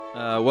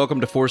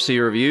Welcome to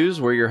 4C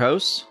Reviews. We're your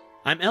hosts.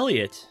 I'm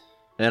Elliot.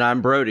 And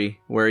I'm Brody,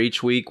 where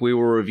each week we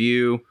will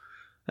review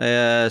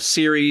a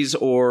series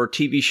or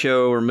TV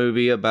show or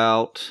movie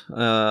about,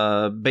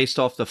 based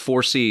off the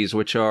 4Cs,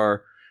 which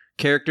are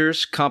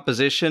characters,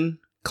 composition,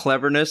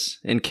 cleverness,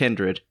 and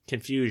kindred.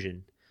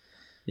 Confusion.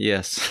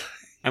 Yes.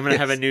 I'm going to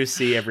have a new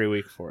C every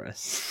week for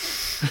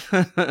us.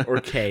 Or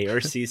K,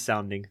 or C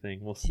sounding thing.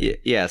 We'll see.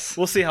 Yes.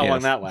 We'll see how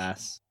long that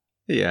lasts.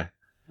 Yeah.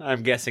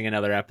 I'm guessing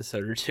another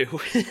episode or two.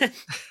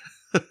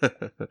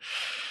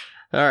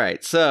 All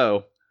right,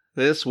 so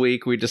this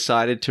week we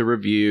decided to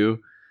review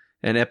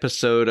an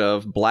episode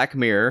of Black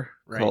Mirror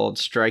called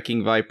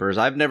Striking Vipers.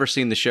 I've never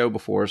seen the show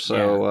before,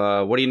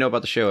 so what do you know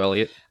about the show,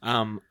 Elliot?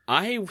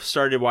 I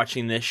started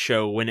watching this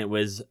show when it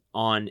was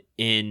on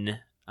in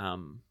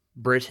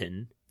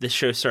Britain. This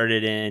show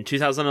started in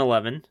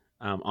 2011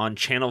 on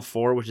Channel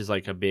 4, which is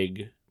like a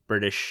big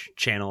British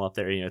channel up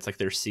there. You know, it's like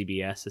their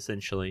CBS,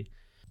 essentially.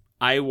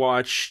 I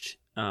watched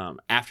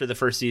after the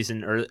first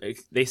season, or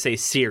they say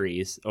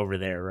series over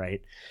there,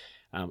 right?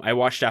 I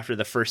watched after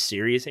the first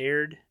series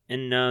aired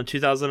in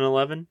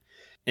 2011.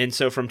 And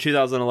so from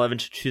 2011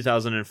 to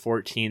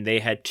 2014, they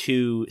had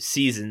 2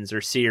 seasons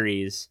or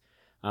series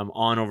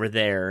on over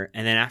there.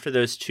 And then after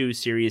those 2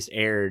 series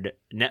aired,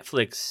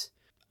 Netflix,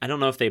 I don't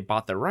know if they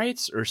bought the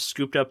rights or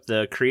scooped up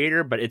the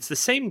creator, but it's the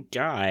same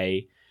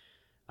guy,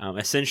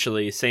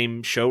 essentially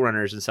same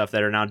showrunners and stuff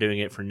that are now doing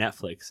it for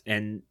Netflix.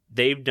 And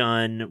they've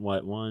done,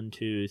 what, 1,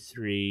 2,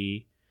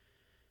 3...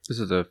 This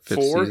is the 5th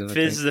 4? season,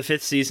 This is the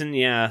 5th season,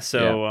 yeah.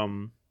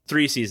 So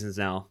 3 seasons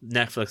now.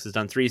 Netflix has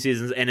done 3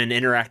 seasons and an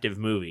interactive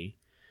movie,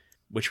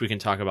 which we can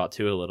talk about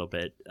too a little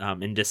bit.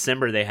 In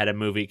December, they had a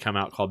movie come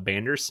out called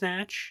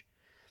Bandersnatch,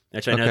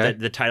 which I know that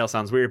the title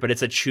sounds weird, but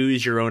it's a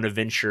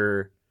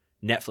choose-your-own-adventure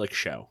Netflix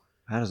show.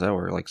 How does that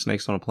work? Like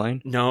snakes on a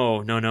plane?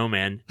 No,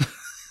 man.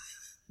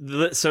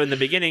 So in the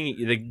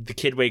beginning, the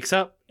kid wakes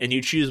up, and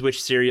you choose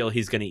which cereal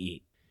he's going to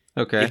eat.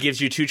 Okay. It gives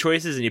you 2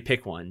 choices, and you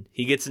pick one.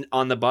 He gets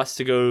on the bus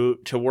to go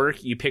to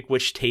work. You pick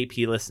which tape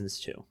he listens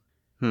to.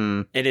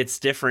 And it's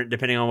different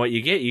depending on what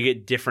you get. You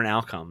get different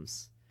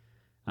outcomes.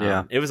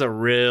 Yeah. It was a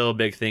real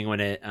big thing when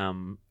it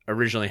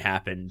originally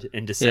happened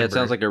in December. Yeah, it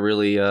sounds like a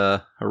really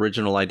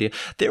original idea.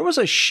 There was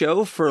a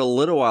show for a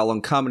little while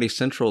on Comedy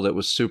Central that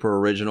was super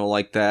original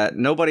like that.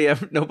 Nobody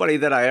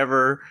that I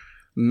ever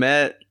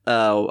met,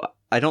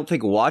 I don't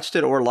think watched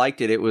it or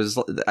liked it. It was,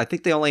 I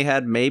think they only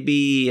had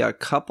maybe a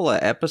couple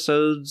of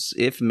episodes,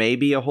 if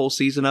maybe a whole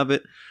season of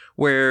it,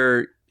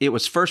 where it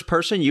was first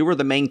person. You were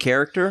the main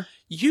character.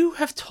 You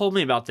have told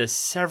me about this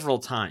several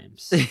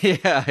times.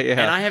 Yeah.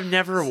 And I have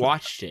never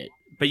watched it.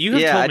 But you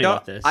have told me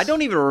about this. I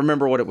don't even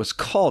remember what it was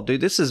called,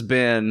 dude. This has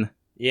been...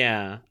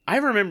 Yeah. I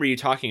remember you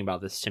talking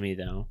about this to me,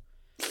 though.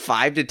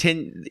 5 to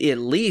 10, at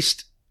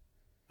least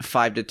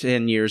 5 to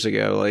 10 years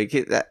ago. Like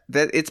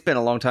it's been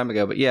a long time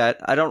ago. But yeah,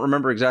 I don't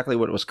remember exactly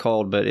what it was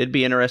called, but it'd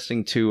be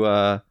interesting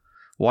to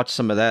watch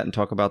some of that and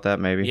talk about that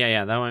maybe.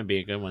 Yeah, that might be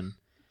a good one.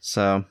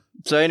 So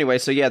anyway,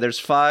 there's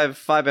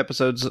 5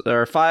 episodes,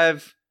 or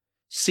 5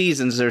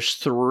 seasons. There's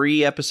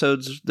 3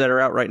 episodes that are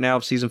out right now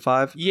of season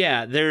 5.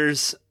 Yeah,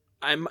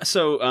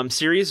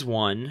 series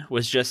 1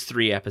 was just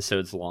 3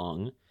 episodes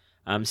long.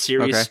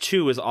 Series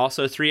 2 was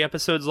also 3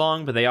 episodes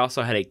long, but they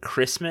also had a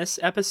Christmas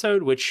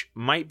episode, which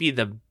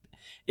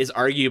is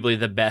arguably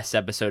the best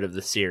episode of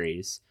the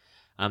series.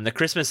 The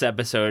Christmas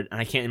episode, and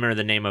I can't remember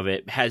the name of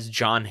it, has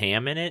John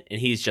Hamm in it, and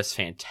he's just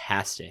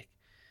fantastic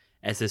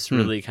as this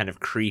really kind of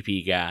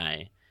creepy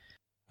guy.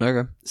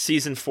 Okay.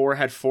 Season 4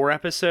 had 4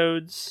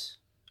 episodes.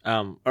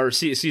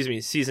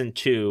 Season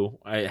 2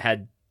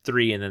 had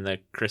 3, and then the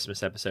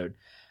Christmas episode.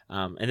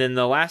 And then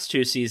the last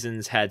 2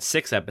 seasons had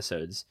 6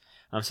 episodes.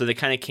 So they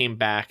kind of came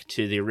back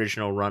to the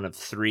original run of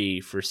 3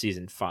 for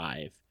season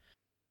 5.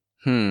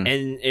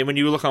 And when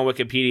you look on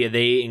Wikipedia,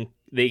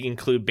 they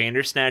include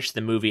Bandersnatch,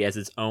 the movie, as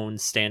its own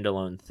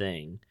standalone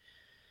thing.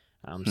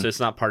 So it's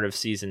not part of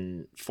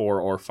season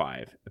 4 or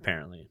 5,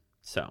 apparently.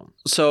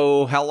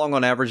 So how long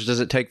on average does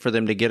it take for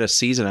them to get a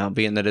season out,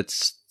 being that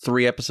it's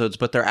 3 episodes,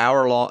 but they're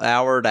hour to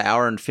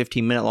hour and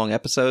 15-minute long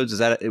episodes?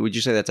 Would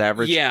you say that's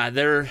average? Yeah,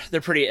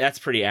 that's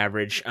pretty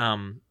average.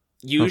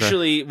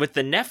 Usually with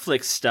the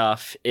Netflix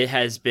stuff, it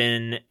has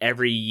been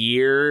every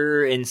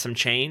year and some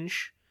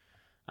change.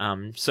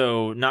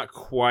 So not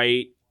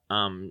quite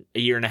a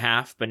year and a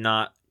half, but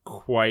not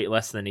quite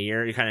less than a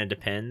year. It kind of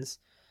depends.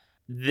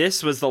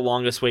 This was the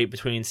longest wait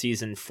between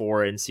season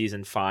 4 and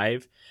season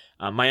 5.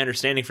 My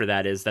understanding for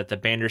that is that the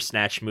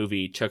Bandersnatch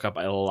movie took up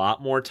a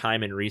lot more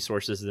time and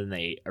resources than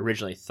they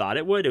originally thought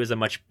it would. It was a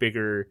much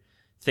bigger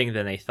thing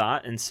than they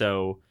thought. And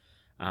so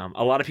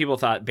a lot of people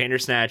thought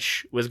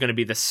Bandersnatch was going to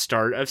be the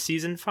start of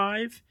season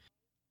 5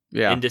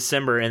 in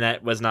December, and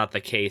that was not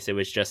the case. It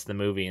was just the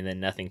movie, and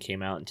then nothing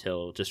came out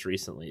until just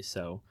recently.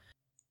 So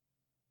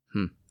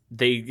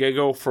they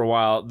go for a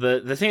while.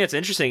 The thing that's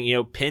interesting,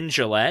 Penn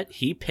Jillette,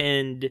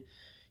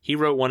 he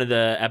wrote one of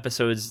the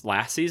episodes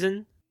last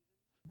season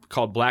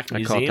called Black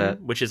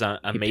Museum, which is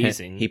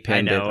amazing. He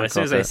penned I know. it. As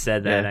soon as I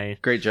said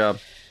that, great job.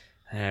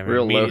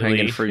 Real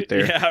low-hanging fruit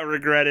there. Yeah, I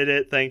regretted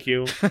it. Thank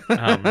you.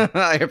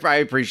 I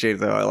appreciate it,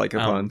 though. I like it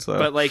fun. So.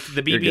 But like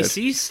the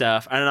BBC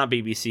stuff, I don't know, not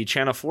BBC,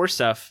 Channel 4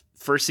 stuff,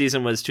 first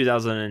season was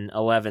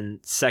 2011,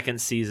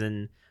 second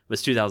season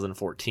was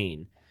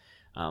 2014.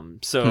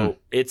 So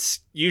it's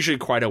usually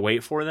quite a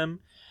wait for them.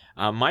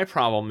 My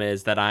problem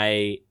is that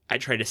I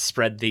try to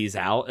spread these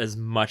out as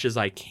much as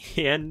I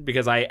can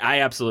because I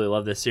absolutely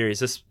love this series.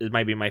 This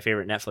might be my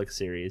favorite Netflix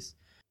series.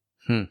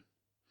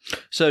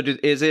 So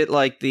is it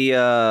like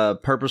the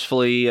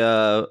purposefully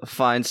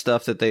find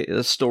stuff that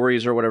the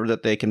stories or whatever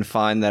that they can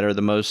find that are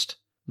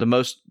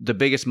the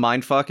biggest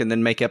mindfuck and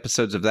then make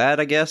episodes of that,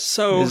 I guess?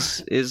 So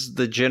is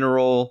the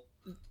general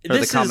or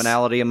the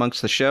commonality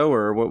amongst the show,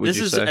 or what would you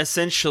say? This is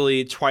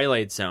essentially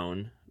Twilight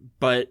Zone,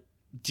 but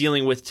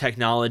dealing with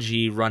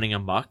technology running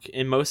amok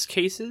in most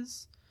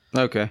cases.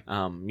 Okay.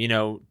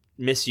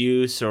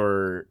 Misuse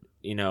or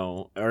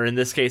in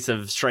this case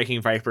of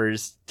Striking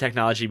Vipers,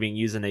 technology being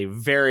used in a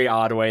very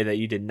odd way that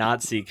you did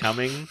not see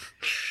coming,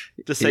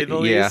 to say the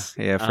least.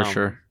 Yeah, for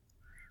sure.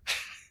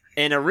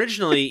 And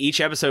originally,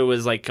 each episode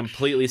was like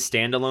completely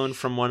standalone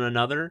from one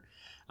another.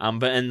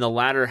 But in the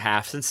latter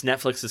half, since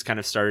Netflix has kind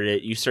of started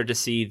it, you start to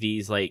see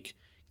these like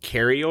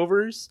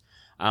carryovers.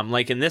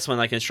 Like in this one,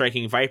 like in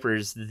Striking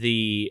Vipers,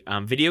 the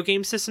video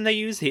game system they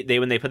use,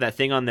 when they put that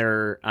thing on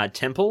their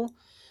temple,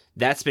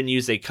 that's been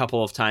used a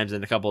couple of times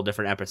in a couple of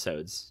different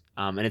episodes.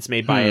 And it's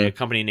made by a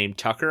company named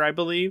Tucker, I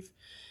believe.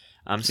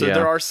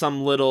 There are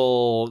some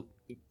little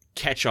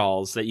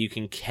catch-alls that you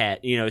can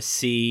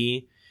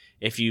see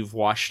if you've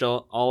watched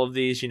all of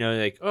these, and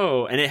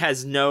it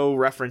has no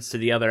reference to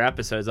the other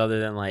episodes other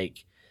than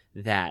like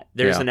that.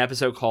 There's an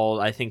episode called,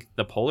 I think,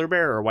 The Polar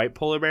Bear or White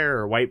Polar Bear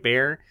or White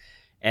Bear.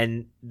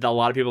 And a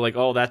lot of people are like,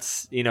 oh,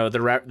 that's,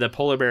 the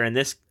polar bear in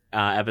this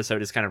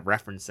episode is kind of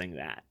referencing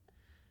that.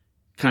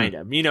 Kind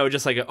of.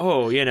 Just like,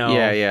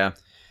 Yeah.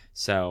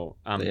 So,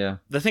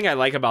 the thing I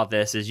like about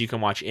this is you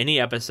can watch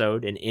any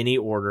episode in any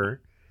order,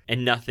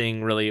 and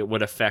nothing really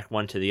would affect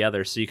one to the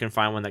other. So you can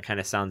find one that kind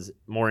of sounds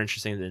more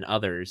interesting than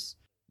others.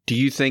 Do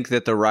you think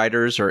that the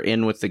writers are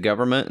in with the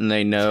government and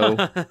they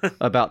know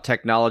about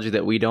technology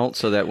that we don't,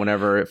 so that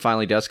whenever it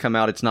finally does come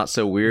out, it's not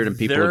so weird and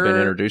people have been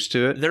introduced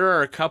to it? There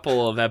are a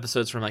couple of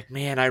episodes where I'm like,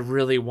 man, I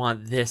really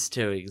want this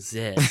to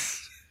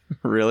exist.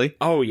 Really?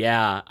 Oh,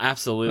 yeah,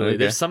 absolutely. Okay.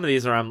 There's some of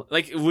these where I'm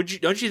like,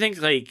 don't you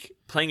think like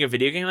playing a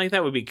video game like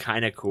that would be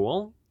kind of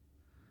cool?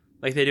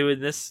 Like they do in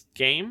this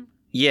game?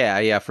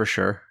 Yeah, for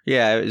sure.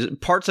 Yeah,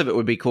 parts of it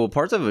would be cool.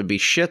 Parts of it would be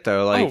shit,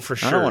 though. Like, for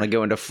sure. I don't want to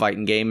go into a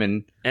fighting game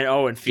and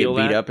feel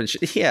get beat up and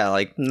shit. Yeah,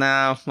 like,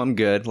 nah, I'm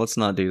good. Let's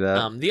not do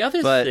that. The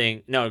other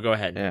thing... No, go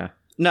ahead. Yeah.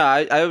 No,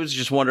 I was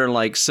just wondering,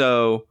 like,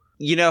 so,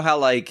 you know how,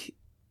 like,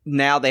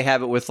 now they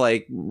have it with,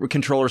 like,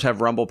 controllers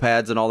have rumble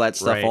pads and all that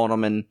stuff on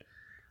them, and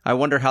I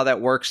wonder how that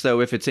works,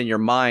 though, if it's in your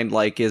mind.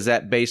 Like, is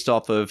that based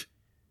off of...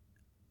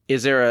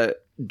 Is there a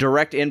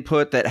direct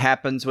input that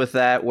happens with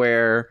that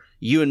where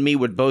you and me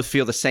would both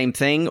feel the same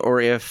thing,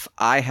 or if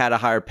I had a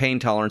higher pain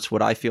tolerance,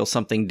 would I feel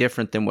something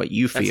different than what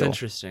you feel? That's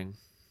interesting.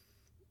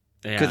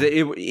 Because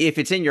if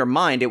it's in your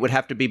mind, it would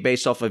have to be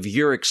based off of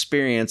your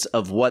experience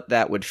of what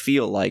that would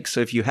feel like.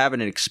 So if you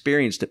haven't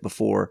experienced it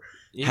before,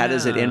 how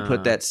does it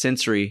input that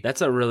sensory?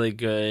 That's a very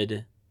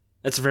good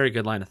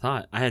line of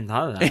thought. I hadn't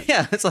thought of that.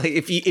 Yeah, it's like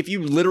if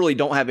you literally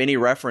don't have any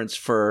reference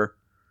for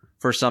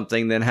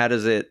something, then how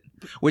does it?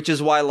 Which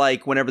is why,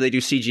 like, whenever they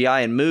do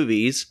CGI in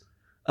movies,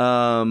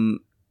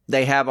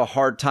 they have a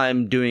hard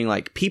time doing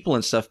like people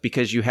and stuff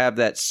because you have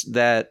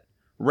that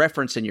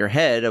reference in your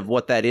head of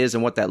what that is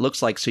and what that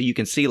looks like, so you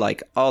can see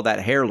like, oh, that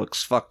hair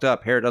looks fucked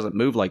up. Hair doesn't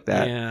move like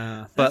that.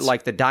 Yeah, but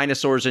like the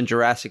dinosaurs in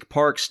Jurassic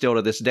Park still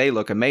to this day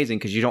look amazing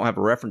because you don't have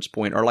a reference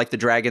point, or like the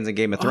dragons in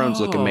Game of Thrones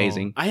look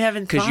amazing. I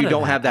haven't because you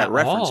don't have that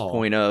reference all.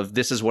 point of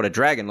this is what a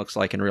dragon looks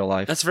like in real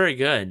life. That's very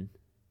good.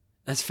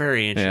 That's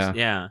very interesting.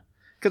 Yeah.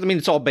 Because I mean,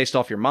 it's all based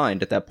off your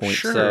mind at that point.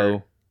 Sure.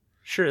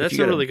 That's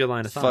a really good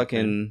line of thought.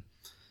 Fucking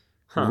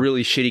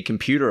really shitty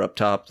computer up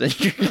top, then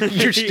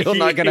you're still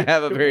not going to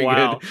have a very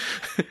good...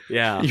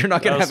 Yeah. You're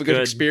not going to have a good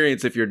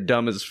experience if you're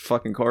dumb as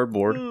fucking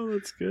cardboard. Oh,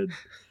 that's good.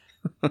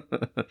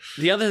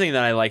 The other thing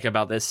that I like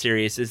about this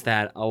series is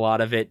that a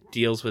lot of it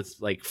deals with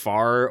like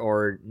far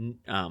or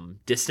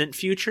distant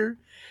future.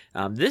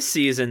 This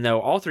season,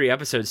 though, all 3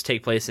 episodes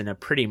take place in a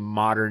pretty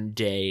modern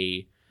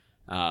day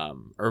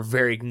or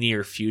very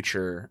near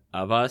future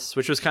of us,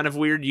 which was kind of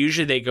weird.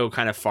 Usually they go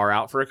kind of far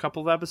out for a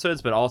couple of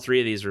episodes, but all 3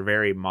 of these are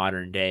very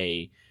modern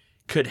day.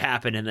 Could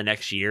happen in the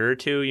next year or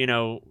two,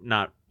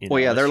 not... well,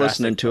 yeah, they're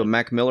listening to a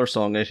Mac Miller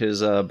song at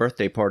his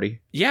birthday party.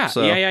 Yeah,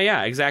 so,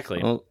 yeah,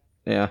 exactly. Well,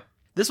 yeah.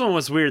 This one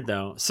was weird,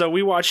 though. So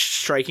we watched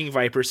Striking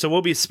Vipers, so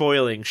we'll be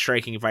spoiling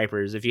Striking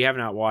Vipers. If you have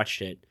not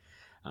watched it,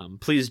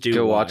 please do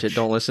go watch it.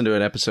 Don't listen to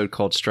an episode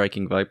called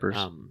Striking Vipers.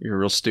 You're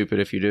real stupid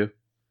if you do.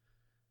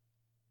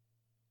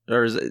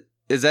 Or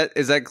is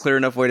that clear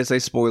enough way to say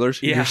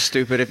spoilers? Yeah. You're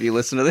stupid if you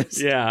listen to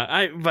this.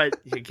 Yeah, but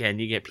again,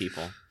 you get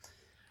people.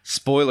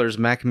 Spoilers: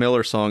 Mac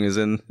Miller song is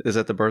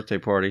at the birthday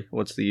party.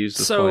 What's the use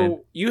of playing?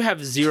 So you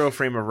have zero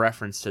frame of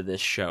reference to this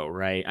show,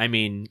 right? I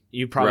mean,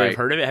 you probably have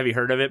heard of it. Have you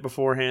heard of it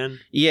beforehand?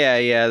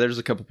 Yeah. There's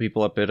a couple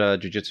people up at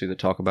Jiu-Jitsu that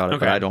talk about it,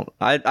 Okay. but I don't.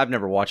 I've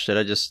never watched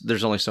it.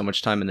 There's only so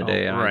much time in the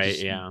day, and I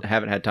just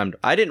haven't had time.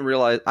 I didn't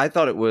realize. I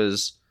thought it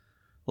was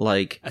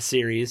like a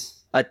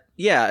series. A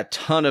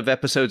ton of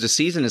episodes a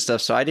season and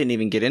stuff. So I didn't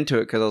even get into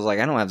it because I was like,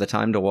 I don't have the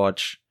time to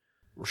watch.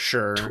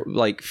 Sure.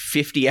 Like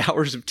 50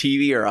 hours of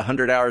TV or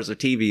 100 hours of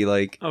TV,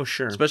 like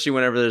sure, especially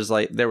whenever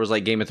there was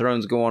like Game of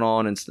Thrones going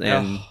on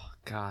and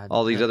God,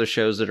 all these other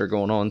shows that are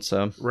going on.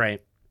 So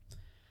right.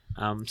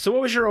 So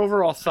what was your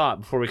overall thought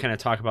before we kind of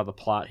talk about the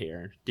plot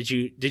here? Did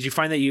you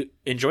find that you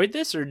enjoyed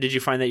this, or did you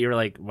find that you were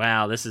like,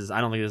 wow, I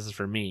don't think this is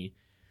for me?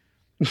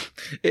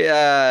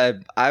 Yeah,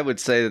 I would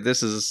say that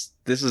this is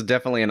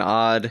definitely an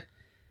odd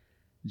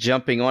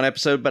jumping on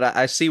episode, but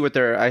I see what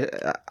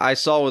I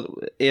saw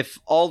if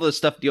all the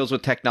stuff deals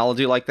with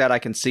technology like that, I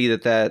can see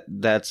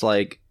that's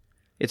like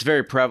it's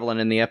very prevalent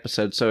in the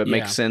episode, so it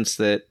makes sense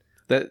that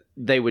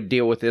they would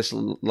deal with this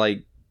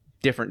like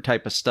different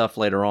type of stuff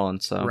later on.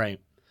 So right.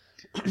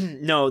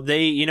 No,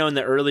 they in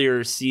the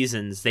earlier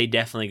seasons they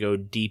definitely go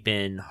deep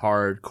in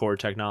hardcore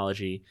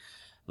technology,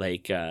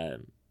 like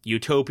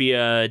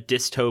utopia,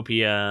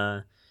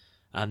 dystopia.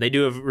 They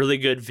do a really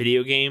good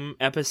video game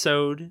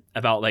episode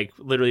about like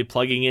literally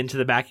plugging into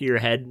the back of your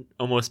head,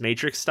 almost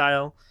Matrix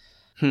style.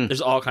 There's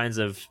all kinds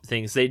of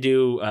things. They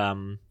do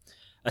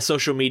a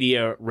social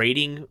media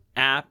rating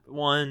app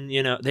one,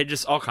 they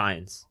just all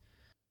kinds.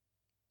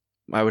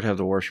 I would have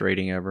the worst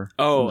rating ever.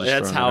 Oh,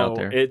 that's how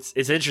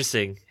it's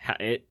interesting.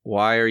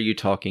 Why are you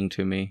talking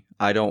to me?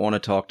 I don't want to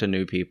talk to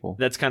new people.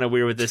 That's kind of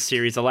weird with this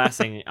series. The last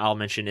thing I'll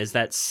mention is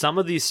that some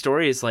of these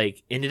stories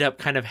like ended up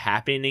kind of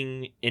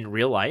happening in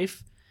real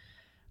life.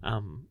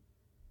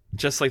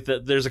 Just like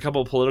there's a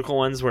couple of political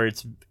ones where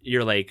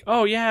you're like,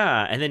 oh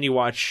yeah, and then you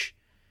watch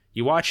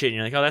it and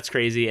you're like, oh, that's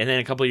crazy, and then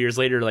a couple of years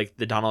later, like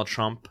the Donald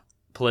Trump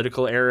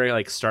political era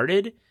like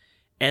started,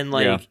 and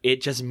like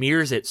it just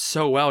mirrors it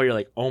so well. You're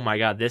like, oh my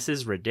god, this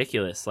is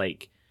ridiculous.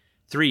 Like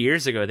 3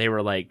 years ago, they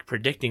were like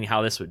predicting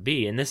how this would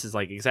be, and this is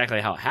like exactly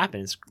how it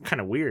happened. It's kind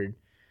of weird.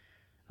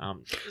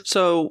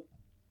 So,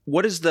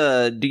 what is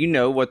do you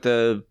know what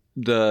the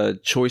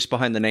choice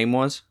behind the name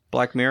was?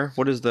 Black Mirror?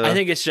 What is I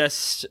think it's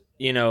just,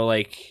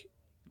 like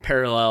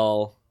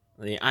parallel.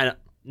 I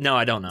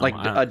don't know.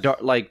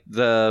 Like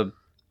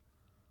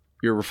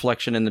your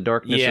reflection in the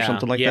darkness or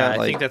something like that? Yeah,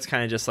 I think that's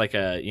kind of just like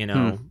a,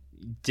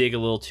 dig a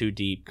little too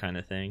deep kind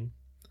of thing.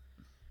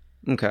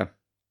 Okay.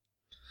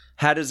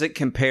 How does it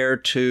compare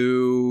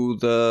to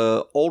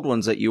the old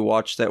ones that you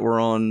watched that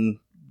were on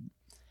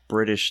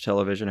British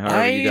television?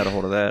 However you got a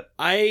hold of that.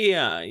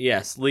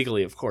 Yes,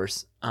 legally, of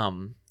course.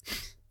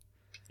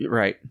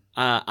 Right.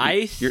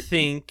 I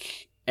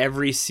think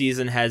every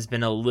season has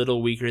been a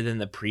little weaker than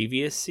the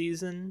previous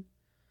season.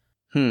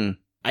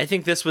 I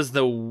think this was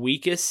the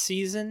weakest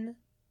season,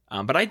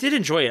 but I did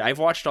enjoy it. I've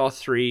watched all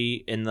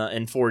 3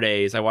 in 4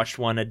 days. I watched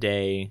one a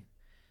day.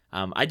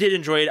 I did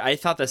enjoy it. I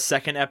thought the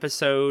second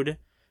episode,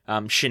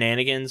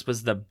 Shenanigans,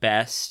 was the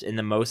best and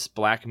the most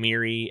Black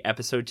Mirror-y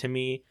episode to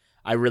me.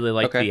 I really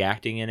liked the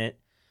acting in it.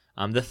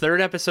 The third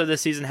episode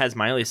this season has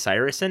Miley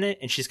Cyrus in it,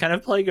 and she's kind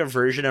of playing a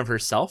version of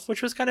herself,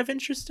 which was kind of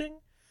interesting.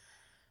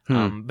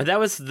 But that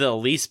was the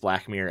least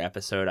Black Mirror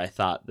episode I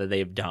thought that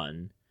they've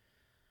done.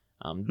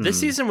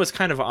 This season was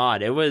kind of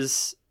odd.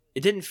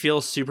 It didn't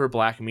feel super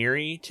Black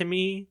Mirror-y to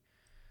me.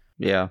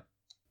 Yeah.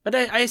 But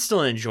I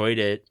still enjoyed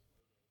it.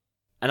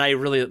 And I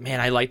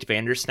liked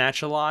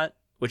Bandersnatch a lot,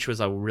 which was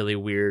a really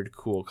weird,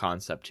 cool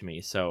concept to me.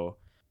 So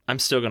I'm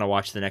still going to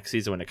watch the next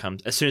season when it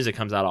comes. As soon as it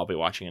comes out, I'll be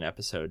watching an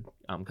episode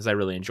because I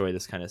really enjoy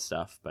this kind of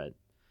stuff. But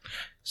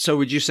so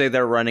would you say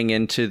they're running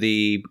into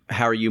the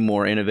how are you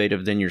more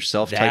innovative than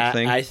yourself type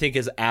thing? I think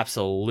is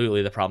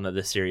absolutely the problem that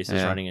this series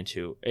is running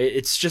into.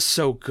 It's just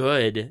so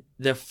good.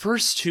 The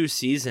first 2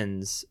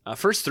 seasons,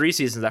 first 3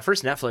 seasons, that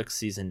first Netflix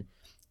season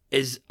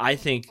is, I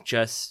think,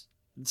 just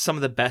some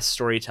of the best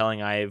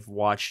storytelling I've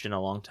watched in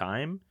a long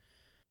time.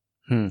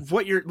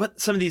 What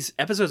some of these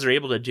episodes are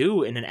able to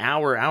do in an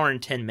hour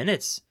and 10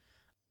 minutes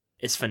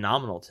is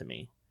phenomenal to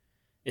me.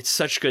 It's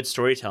such good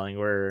storytelling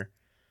where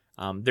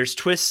there's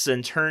twists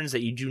and turns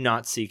that you do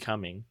not see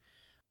coming.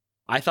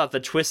 I thought the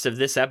twist of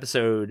this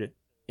episode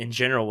in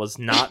general was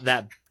not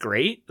that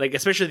great. Like,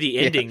 especially the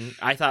ending,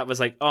 I thought was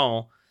like,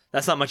 oh,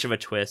 that's not much of a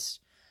twist.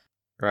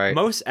 Right.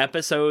 Most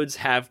episodes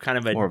have kind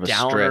of more of a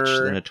stretch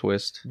than a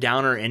twist.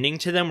 Downer ending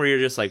to them where you're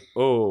just like,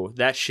 oh,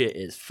 that shit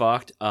is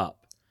fucked up.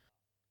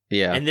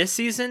 Yeah. And this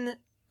season,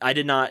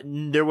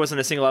 there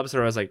wasn't a single episode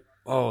where I was like,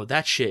 oh,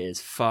 that shit is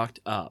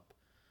fucked up.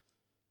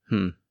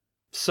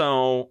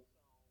 So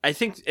I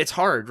think it's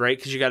hard, right?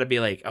 Because you got to be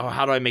like, oh,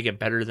 how do I make it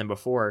better than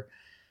before?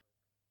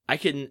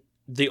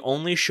 The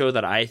only show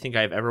that I think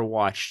I've ever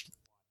watched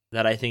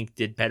that I think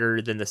did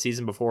better than the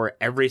season before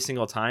every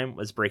single time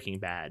was Breaking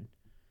Bad.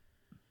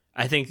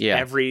 I think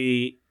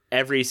every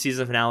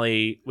season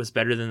finale was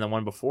better than the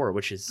one before,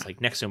 which is like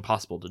next to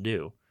impossible to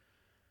do.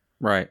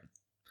 Right.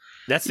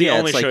 That's the Yeah,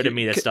 only it's like show to you-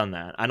 me that's done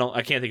that. I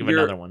can't think of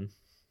you're- another one.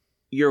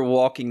 You're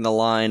walking the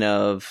line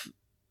of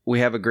we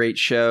have a great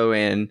show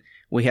and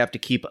we have to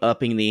keep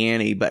upping the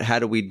ante, but how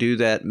do we do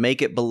that?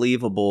 Make it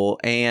believable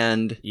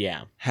and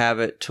Yeah. have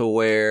it to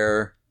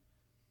where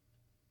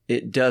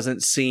it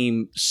doesn't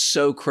seem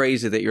so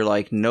crazy that you're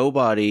like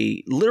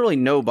literally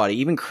nobody,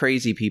 even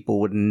crazy people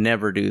would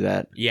never do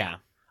that. Yeah.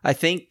 I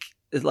think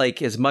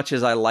like as much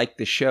as I like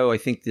the show, I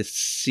think this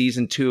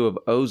season 2 of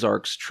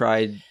Ozarks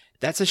tried.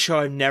 That's a show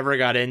I've never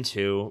got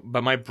into,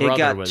 but my brother It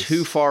got was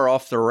too far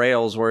off the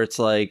rails where it's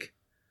like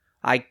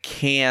I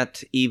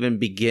can't even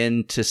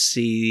begin to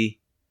see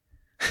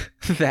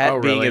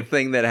that being really? a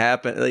thing that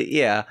happened. Like,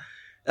 yeah.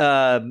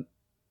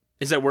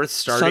 Is it worth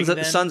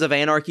starting? Sons of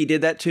Anarchy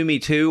did that to me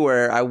too,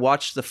 where I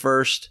watched the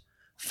first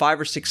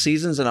 5 or 6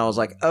 seasons and I was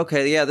like,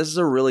 okay, yeah, this is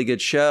a really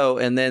good show.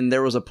 And then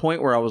there was a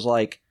point where I was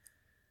like,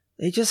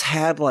 they just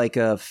had like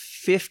a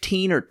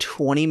 15 or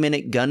 20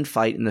 minute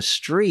gunfight in the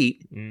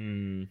street.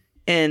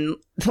 And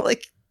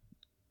like,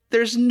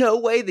 there's no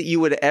way that you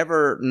would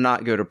ever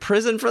not go to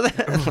prison for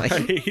that.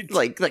 Right.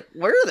 like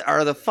where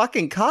are the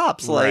fucking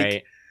cops? Like,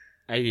 Right.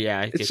 I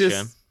it's get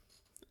just,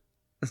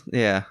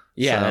 yeah.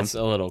 Yeah, So- that's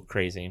a little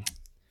crazy.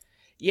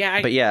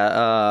 Yeah, But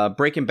yeah,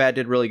 Breaking Bad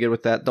did really good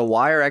with that. The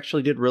Wire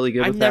actually did really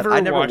good with that.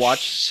 I never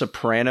watched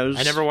Sopranos.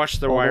 I never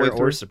watched The all the way Wire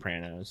through. or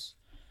Sopranos.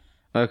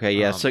 Okay,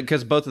 yeah. So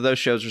because both of those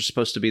shows are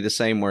supposed to be the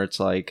same, where it's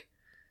like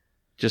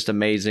just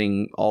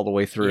amazing all the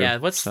way through. Yeah,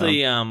 what's So,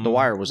 the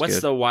Wire was what's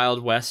good. the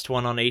Wild West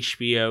one on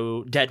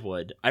HBO?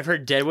 Deadwood. I've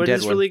heard Deadwood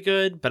is really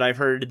good, but I've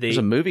heard There's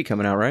a movie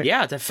coming out, right?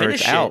 yeah, to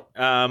finish it's out.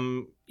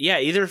 it. Yeah,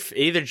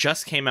 either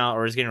just came out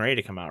or is getting ready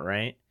to come out,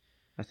 right?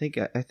 I think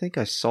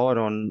I saw it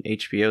on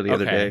HBO the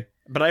other day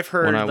But I've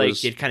heard when I like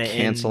was it kind of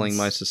canceling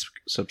my ends.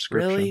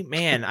 subscription. Really,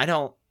 man, I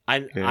don't.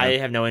 I Yeah. I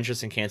have no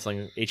interest in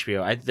canceling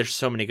HBO. There's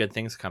so many good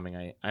things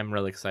coming. I'm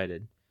really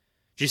excited.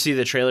 Did you see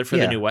the trailer for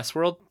the new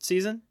Westworld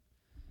season?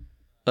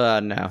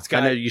 No. got- I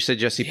know you said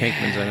Jesse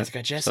Pinkman's in it. It's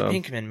got Jesse so-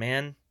 Pinkman,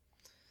 man.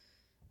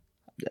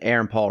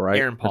 Aaron Paul, right?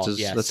 Aaron Paul,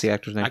 yes. That's the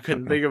actor's name. I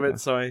couldn't Okay. think of it,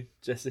 so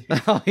Jesse.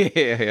 Oh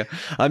yeah.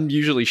 I'm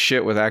usually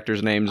shit with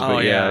actors' names, but Oh,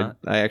 yeah.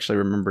 I actually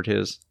remembered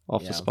his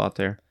off Yeah. the spot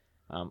there.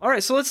 All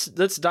right, so let's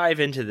dive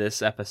into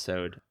this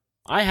episode.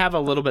 I have a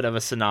little bit of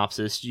a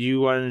synopsis. Do you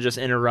want to just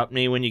interrupt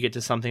me when you get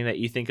to something that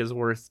you think is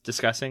worth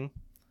discussing?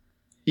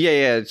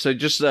 Yeah. So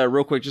just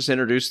real quick, just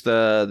introduce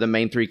the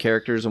main 3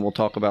 characters, and we'll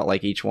talk about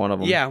like each one of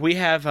them. Yeah, we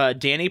have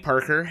Danny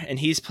Parker, and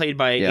he's played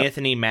by Yep.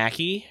 Anthony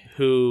Mackie,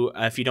 who,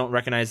 if you don't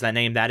recognize that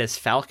name, that is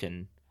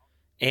Falcon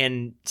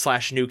and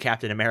 / new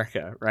Captain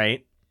America,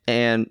 right?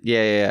 And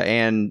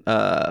and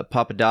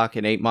Papa Doc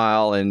in 8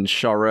 Mile, and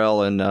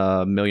Sharrell in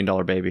 $1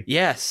 Million Baby.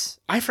 Yes,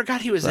 I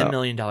forgot he was in So- $1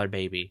 Million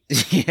Baby.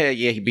 yeah,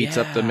 he beats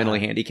up the Yeah. mentally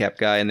handicapped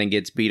guy, and then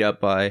gets beat up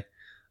by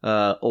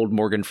old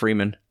Morgan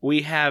Freeman.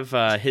 We have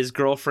his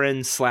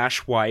girlfriend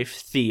 / wife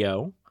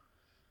Theo.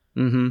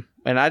 Mm-hmm.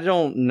 And I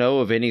don't know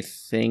of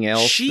anything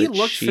else. She that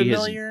looked she has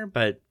familiar,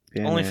 but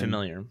been only in.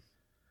 familiar.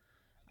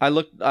 I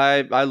looked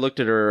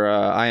at her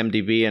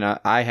IMDb, and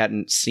I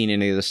hadn't seen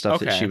any of the stuff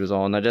that Okay. she was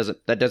on. That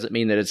doesn't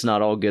mean that it's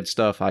not all good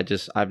stuff.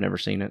 I've never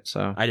seen it.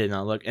 So I did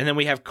not look. And then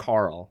we have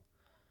Carl.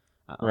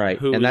 right,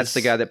 who and that's is-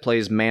 the guy that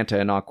plays Manta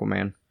in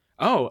Aquaman.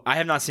 Oh, I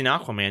have not seen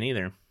Aquaman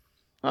either.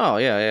 Oh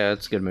yeah,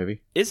 it's a good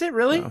movie. Is it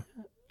really? Oh.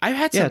 I've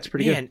had Yeah, some. it's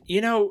pretty good. man, you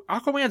know,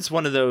 Aquaman's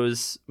one of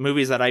those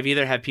movies that I've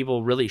either had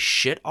people really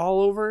shit all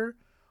over,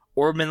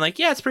 or been like,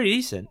 yeah, it's pretty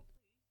decent.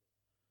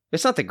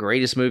 It's not the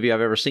greatest movie I've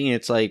ever seen.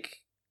 It's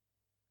like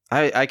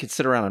I could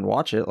sit around and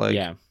watch it. Like,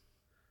 Yeah.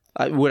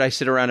 would I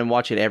sit around and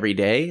watch it every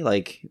day?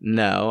 Like,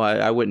 no,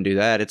 I wouldn't do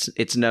that.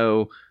 It's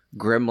no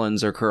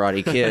Gremlins or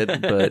Karate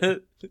Kid,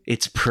 but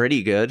it's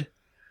pretty good.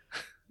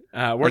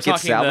 We're like, it's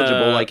talking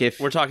salvageable, like, if-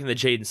 we're talking the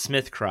Jaden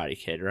Smith Karate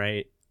Kid,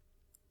 right?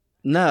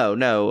 No,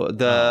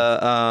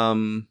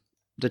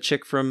 the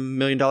chick from $1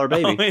 Million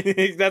Baby.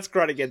 Oh, that's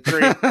Karate Kid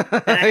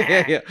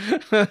 3.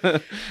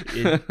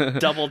 yeah.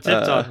 Double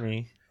tipped on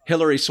me.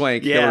 Hillary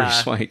Swank. Yeah. Hillary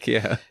Swank.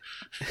 Yeah.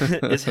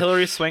 Is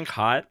Hillary Swank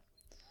hot?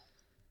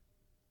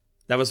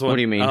 That was one. What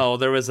do you mean? Oh,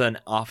 there was an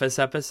Office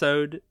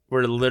episode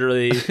where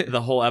literally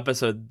the whole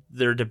episode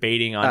they're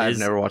debating on. I've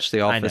never watched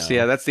The Office. know.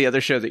 Yeah, that's the other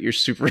show that you're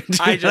super into.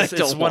 It's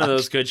don't one of watch.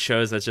 those good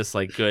shows that's just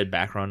like good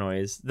background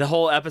noise. The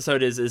whole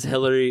episode is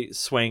Hillary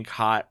Swank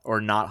hot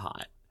or not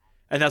hot?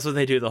 And that's what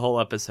they do the whole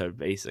episode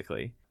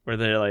basically. Where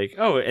they're like,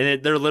 oh,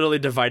 and they're literally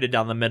divided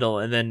down the middle,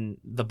 and then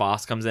the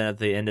boss comes in at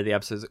the end of the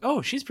episode. Like,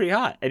 oh, she's pretty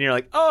hot, and you're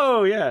like,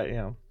 oh yeah, you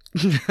know,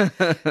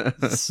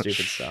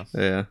 stupid stuff.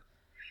 Yeah,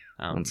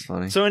 that's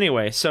funny. So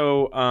anyway,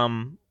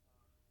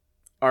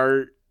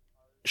 our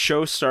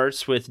show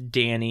starts with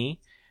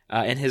Danny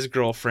and his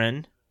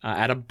girlfriend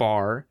at a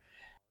bar,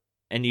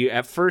 and you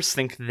at first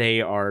think they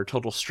are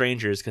total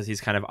strangers because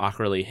he's kind of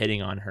awkwardly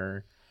hitting on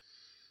her.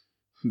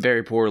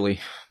 Very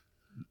poorly.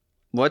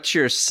 What's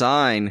your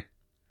sign?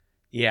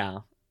 Yeah,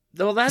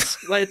 well, that's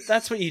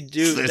what you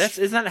do.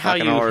 Isn't that how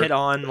fucking you hard. hit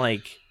on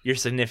like your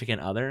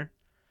significant other?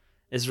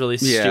 Is really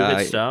Yeah,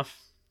 stupid stuff.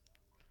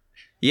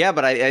 Yeah,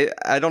 but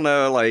I don't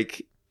know.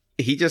 Like,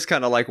 he just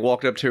kind of like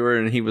walked up to her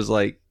and he was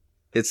like,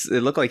 it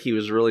looked like he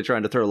was really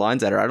trying to throw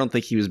lines at her. I don't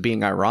think he was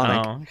being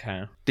ironic. Oh,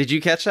 okay. Did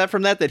you catch that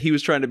from that he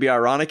was trying to be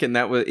ironic and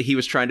he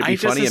was trying to be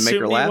funny and make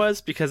her laugh? He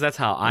was, because that's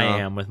how I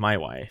am with my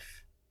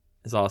wife.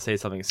 Is I'll say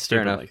something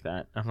stupid like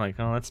that. I'm like,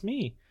 oh, that's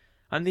me.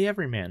 I'm the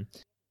everyman.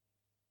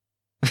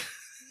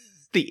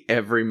 The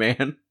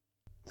everyman.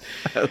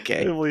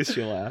 Okay. At least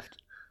you laughed.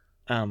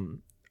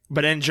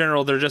 But in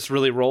general, they're just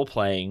really role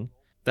playing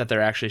that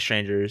they're actually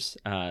strangers.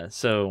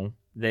 So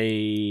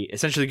they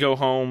essentially go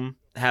home,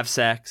 have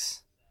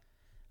sex,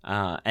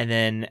 and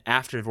then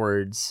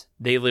afterwards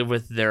they live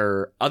with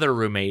their other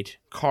roommate,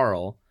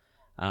 Carl.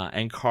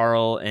 And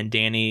Carl and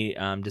Danny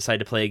decide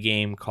to play a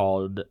game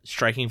called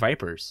Striking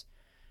Vipers,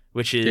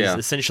 which is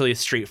essentially a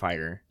Street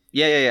Fighter.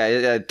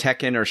 Yeah.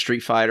 Tekken or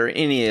Street Fighter,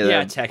 any of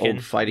the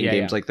old fighting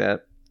games like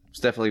that. It's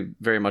definitely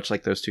very much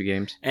like those two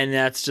games. And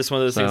that's just one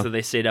of those things that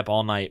they stayed up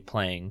all night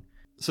playing.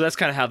 So that's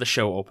kind of how the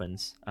show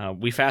opens.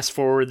 We fast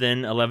forward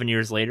then 11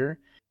 years later,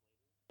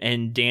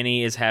 and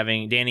Danny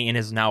and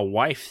his now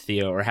wife,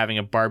 Theo, are having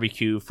a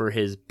barbecue for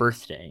his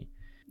birthday.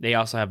 They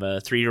also have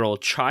a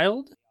 3-year-old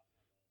child,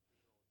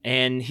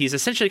 and he's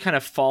essentially kind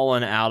of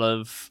fallen out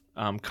of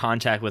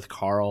contact with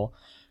Carl.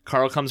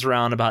 Carl comes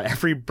around about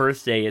every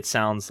birthday, it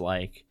sounds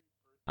like.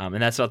 And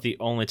that's about the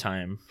only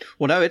time.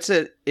 Well, no, it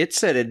said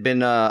it'd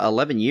been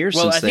 11 years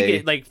since I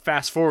think it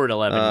fast forward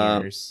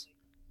 11 years.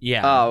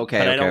 Yeah. Oh, okay.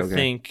 But I don't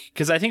think,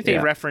 because I think they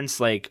referenced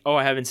like, oh,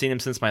 I haven't seen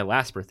him since my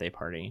last birthday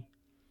party.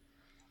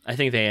 I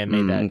think they had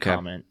made that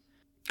comment.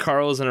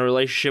 Carl's in a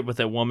relationship with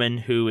a woman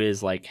who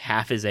is like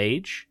half his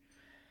age,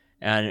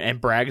 and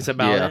brags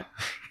about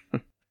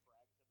it.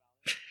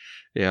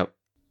 Yep.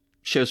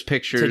 Shows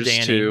pictures to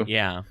Danny. To,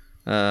 yeah.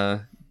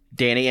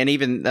 Danny, and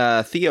even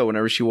Theo,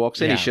 whenever she walks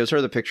in, he shows her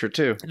the picture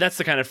too. That's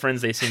the kind of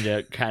friends they seem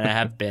to kind of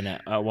have been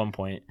at one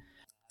point.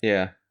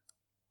 Yeah.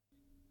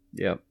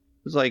 Yep.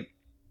 It's like,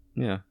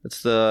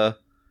 it's the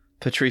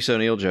Patrice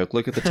O'Neal joke.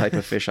 Look at the type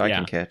of fish I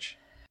can catch.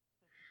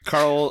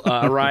 Carl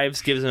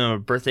arrives, gives him a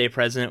birthday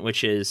present,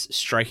 which is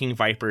Striking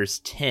Vipers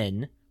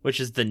 10, which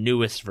is the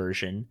newest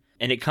version.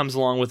 And it comes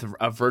along with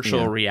a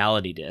virtual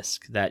reality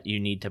disc that you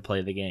need to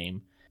play the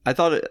game. I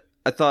thought,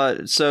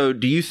 so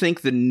do you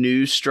think the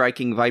new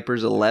Striking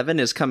Vipers 11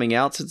 is coming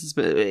out? Since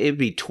it'd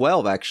be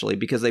 12, actually,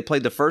 because they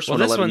played the first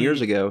one 11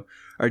 years ago.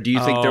 Or do you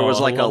think there was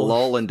like a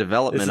lull in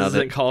development of it? This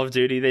isn't Call of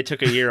Duty. They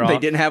took a year off. They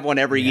didn't have one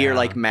every year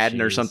like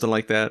Madden or something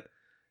like that.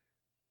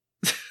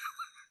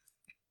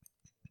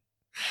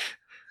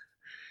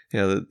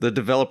 Yeah, the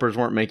developers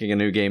weren't making a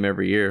new game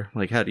every year.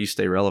 Like, how do you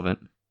stay relevant?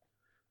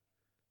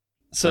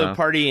 So the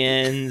party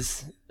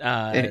ends.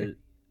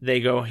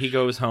 He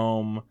goes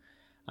home.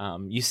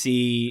 You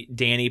see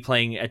Danny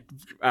playing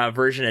a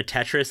version of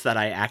Tetris that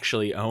I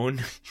actually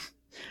own,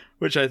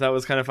 which I thought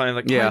was kind of funny.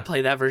 Like, I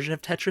play that version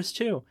of Tetris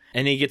too.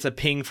 And he gets a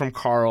ping from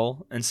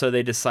Carl, and so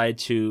they decide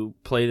to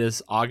play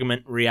this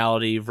augmented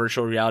reality,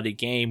 virtual reality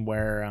game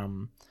where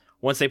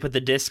once they put the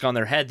disc on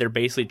their head, they're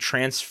basically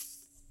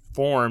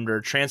transformed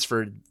or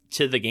transferred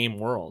to the game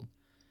world.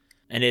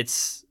 And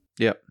it's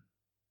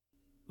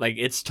like,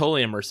 it's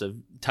totally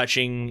immersive.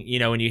 Touching,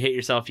 when you hit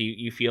yourself,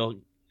 you feel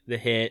the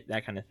hit,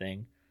 that kind of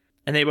thing.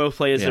 And they both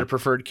play as their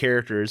preferred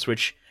characters,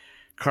 which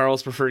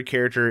Carl's preferred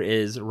character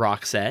is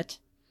Roxette,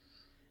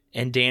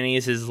 and Danny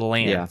is his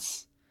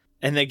Lance.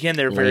 Yeah. And again,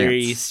 they're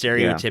very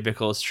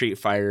stereotypical Street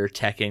Fighter,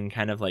 Tekken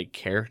kind of like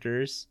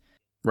characters.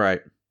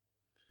 Right.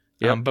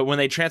 Yeah. But when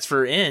they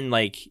transfer in,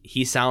 like,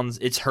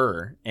 it's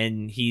her,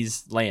 and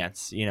he's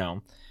Lance,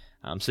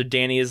 So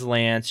Danny is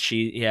Lance.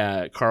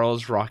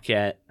 Carl's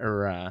Roxette,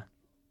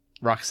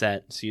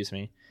 excuse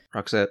me.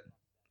 Roxette.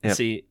 Yep.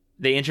 See,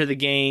 they enter the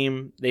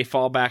game. They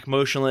fall back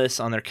motionless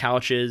on their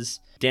couches.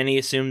 Danny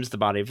assumes the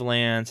body of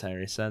Lance. I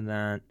already said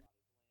that.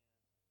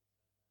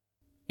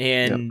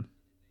 And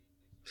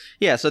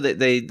so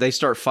they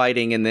start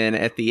fighting, and then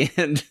at the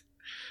end,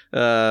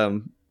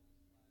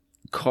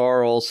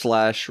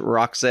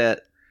 Carl/Roxette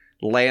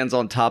lands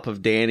on top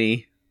of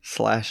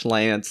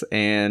Danny/Lance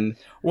and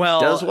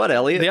does what,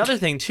 Elliot? The other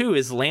thing too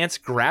is Lance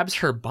grabs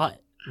her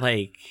butt,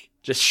 like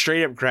just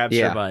straight up grabs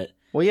her butt.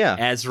 Well, yeah,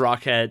 as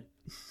Roxette.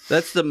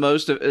 That's the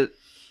most of it.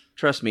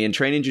 Trust me, in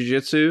training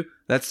jiu-jitsu,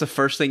 that's the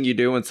first thing you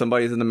do when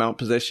somebody's in the mount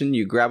position.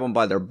 You grab them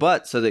by their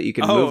butt so that you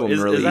can move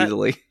them really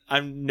easily.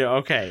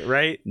 Okay,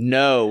 right?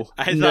 No.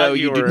 I thought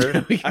you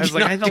were. I was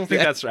like, I don't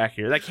think that's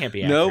accurate. That can't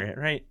be accurate,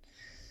 right?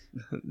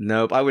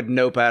 Nope. I would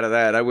nope out of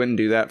that. I wouldn't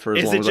do that for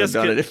as long as I've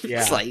done it.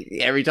 It's like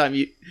every time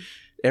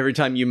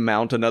you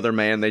mount another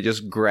man, they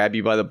just grab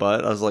you by the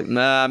butt. I was like,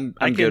 nah,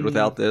 I'm good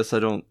without this. I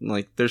don't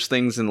like. There's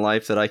things in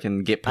life that I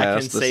can get past. I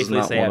can this safely is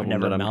not say one I've of them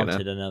never that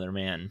mounted another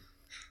man.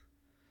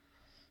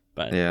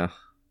 But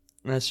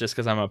that's just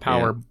because I'm a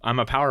power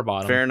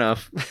bottom. Fair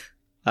enough.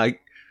 I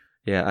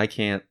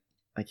can't.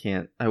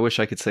 I wish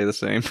I could say the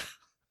same.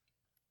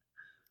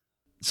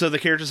 So the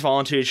characters fall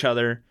into each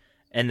other,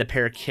 and the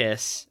pair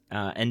kiss,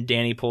 and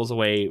Danny pulls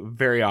away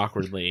very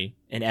awkwardly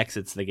and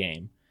exits the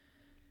game.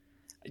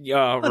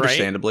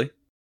 Understandably. Right?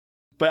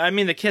 But I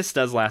mean, the kiss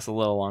does last a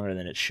little longer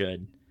than it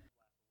should.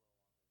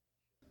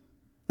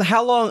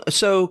 How long?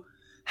 So,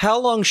 how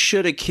long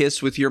should a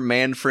kiss with your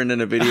man friend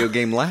in a video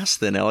game last?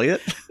 Then,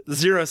 Elliot.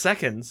 0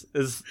 seconds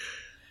is.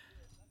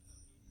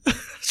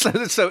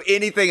 So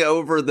anything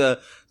over the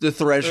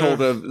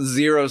threshold of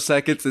 0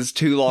 seconds is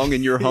too long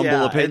in your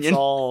humble opinion.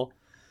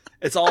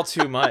 It's all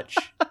too much.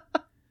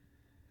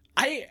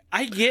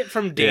 I get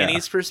from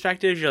Danny's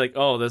perspective, you're like,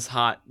 oh, this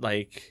hot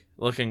like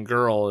looking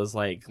girl is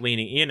like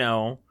leaning, you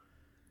know.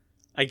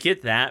 I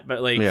get that,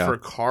 but like for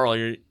Carl,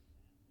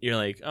 you're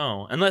like,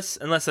 oh, unless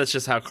that's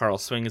just how Carl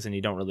swings and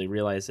you don't really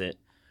realize it,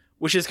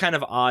 which is kind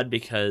of odd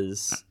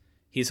because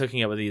he's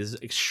hooking up with these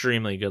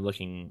extremely good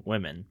looking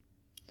women,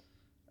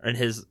 in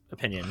his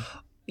opinion.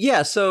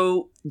 Yeah,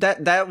 so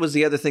that was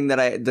the other thing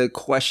the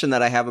question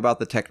that I have about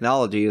the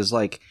technology is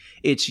like,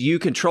 it's you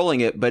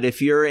controlling it, but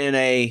if you're in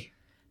a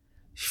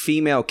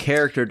female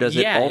character, does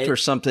it alter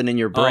something in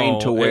your brain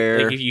to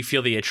where like if you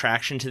feel the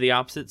attraction to the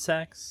opposite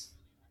sex?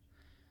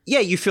 Yeah,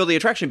 you feel the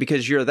attraction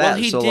because you're that.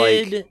 Well, so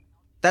like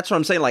that's what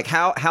I'm saying. Like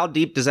how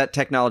deep does that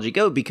technology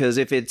go? Because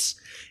if it's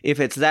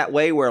that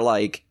way where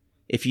like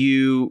if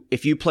you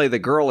play the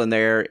girl in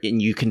there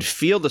and you can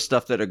feel the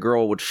stuff that a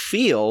girl would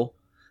feel,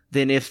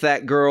 then if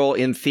that girl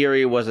in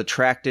theory was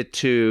attracted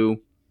to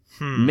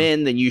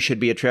men, then you should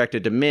be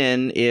attracted to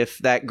men. If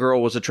that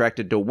girl was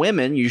attracted to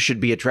women, you should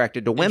be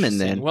attracted to women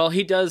then. Well,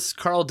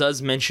 Carl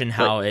does mention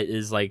how it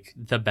is like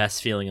the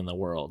best feeling in the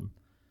world.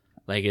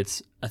 Like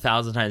it's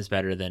 1,000 times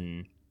better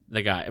than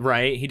the guy,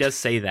 right? He does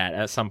say that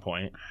at some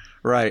point.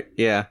 Right,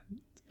 yeah.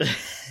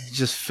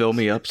 Just fill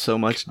me up so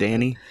much,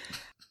 Danny.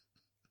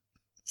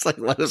 It's like,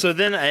 so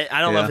then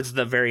I don't know if it's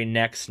the very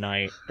next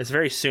night. It's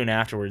very soon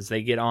afterwards.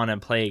 They get on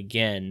and play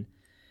again.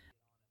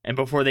 And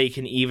before they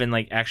can even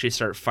like actually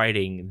start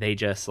fighting, they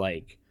just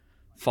like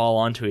fall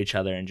onto each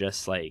other and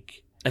just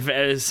like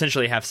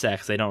essentially have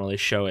sex. They don't really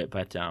show it,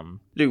 but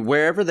dude,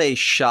 wherever they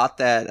shot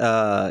that,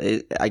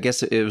 I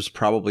guess it was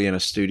probably in a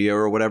studio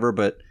or whatever,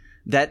 but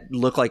that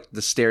looked like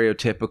the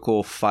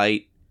stereotypical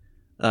fight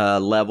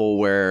level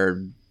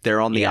where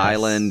they're on the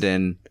island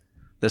and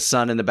the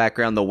sun in the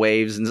background, the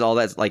waves and all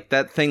that. Like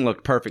that thing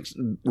looked perfect.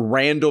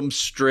 Random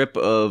strip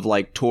of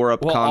like tore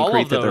up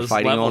concrete that they're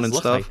fighting on and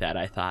stuff. Like that,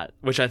 I thought,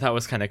 which I thought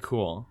was kind of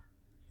cool.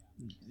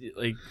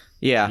 Like,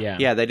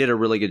 yeah, they did a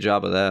really good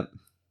job of that.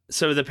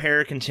 So the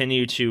pair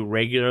continue to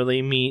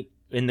regularly meet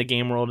in the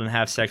game world and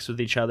have sex with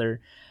each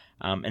other.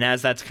 And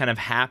as that's kind of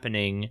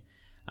happening,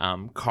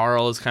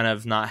 Carl is kind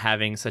of not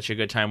having such a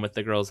good time with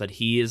the girls that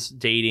he is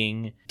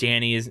dating.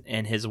 Danny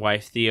and his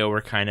wife Theo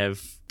are kind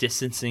of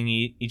distancing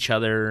each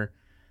other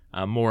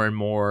more and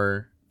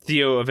more.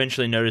 Theo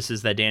eventually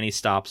notices that Danny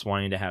stops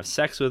wanting to have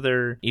sex with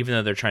her, even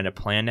though they're trying to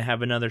plan to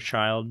have another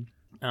child.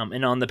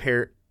 And on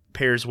the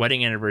pair's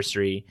wedding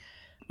anniversary,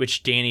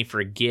 which Danny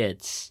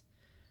forgets,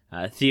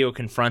 Theo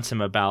confronts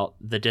him about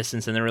the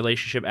distance in the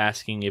relationship,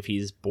 asking if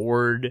he's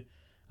bored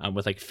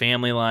with like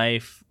family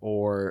life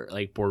or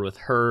like bored with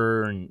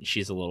her and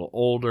she's a little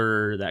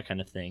older, that kind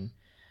of thing.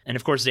 And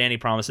of course, Danny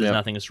promises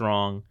nothing is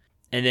wrong.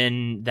 And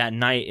then that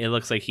night, it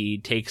looks like he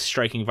takes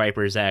Striking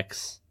Viper's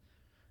ex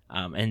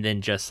and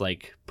then just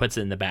like puts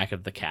it in the back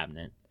of the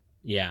cabinet.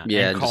 Yeah.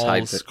 And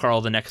calls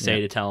Carl the next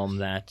day to tell him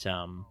that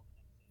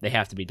they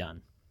have to be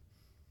done.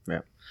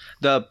 Yeah.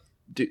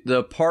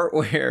 The part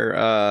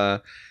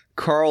where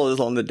Carl is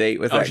on the date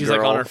with that she's girl,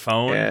 like on her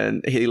phone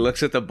and he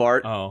looks at the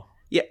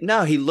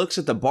he looks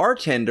at the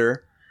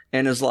bartender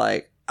and is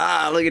like,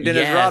 look at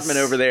Dennis Rodman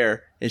over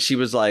there. And she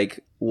was like,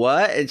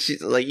 what? And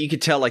she's like, you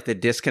could tell like the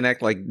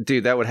disconnect, like,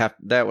 dude, that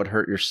would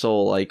hurt your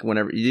soul. Like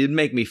whenever it'd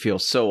make me feel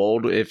so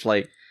old if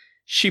like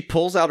she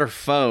pulls out her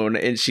phone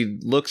and she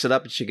looks it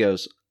up and she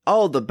goes,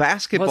 oh, the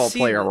basketball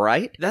player,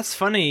 right? That's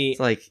funny. It's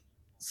like,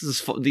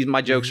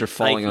 my jokes are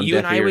falling on deaf ears. You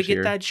and I would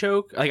get that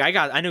joke. Like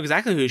I knew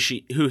exactly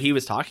who he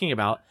was talking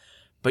about,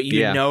 but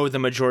you know the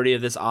majority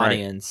of this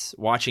audience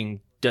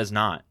watching does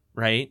not,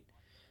 right?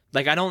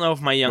 Like I don't know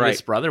if my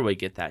youngest brother would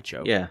get that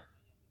joke. Yeah.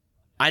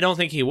 I don't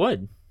think he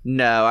would.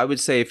 No, I would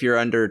say if you're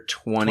under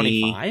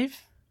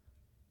 25?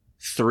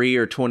 3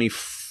 or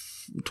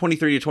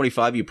 23 to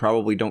 25, you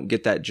probably don't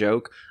get that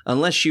joke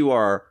unless you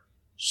are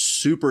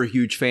super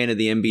huge fan of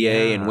the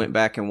NBA and went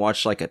back and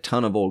watched like a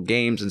ton of old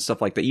games and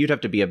stuff like that. You'd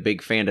have to be a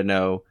big fan to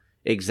know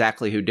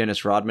exactly who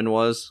Dennis Rodman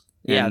was.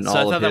 Yeah, so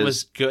I thought that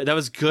was good. That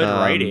was good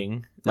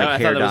writing. Like I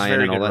hair thought that was dyeing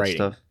very and all good that writing.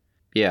 stuff.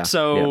 Yeah.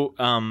 So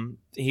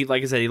he,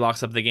 like I said, he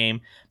locks up the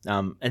game,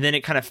 and then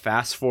it kind of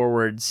fast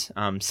forwards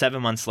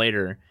 7 months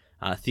later.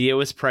 Theo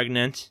is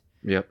pregnant.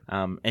 Yep.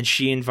 And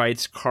she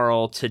invites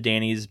Carl to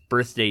Danny's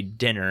birthday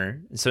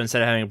dinner. So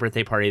instead of having a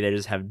birthday party, they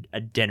just have a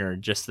dinner,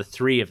 just the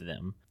three of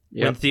them.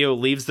 Yep. When Theo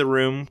leaves the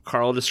room,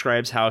 Carl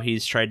describes how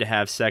he's tried to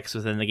have sex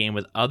within the game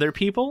with other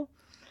people.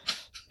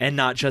 And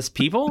not just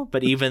people,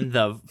 but even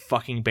the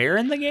fucking bear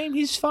in the game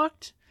he's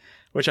fucked.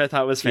 Which I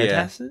thought was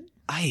fantastic. Yeah.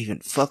 I even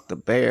fucked the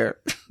bear.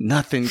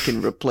 Nothing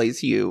can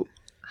replace you.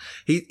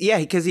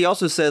 Because he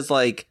also says,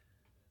 like,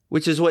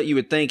 which is what you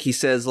would think. He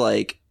says,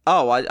 like,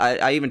 oh,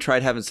 I even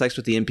tried having sex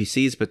with the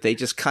NPCs, but they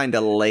just kind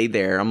of lay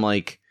there. I'm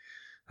like,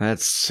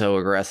 That's so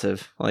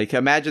aggressive. Like,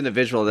 imagine the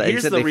visual of that.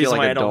 Here's Except the they feel reason like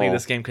why a I don't think doll.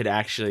 this game could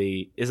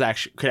actually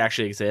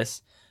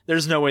exist.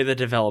 There's no way the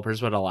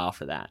developers would allow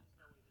for that,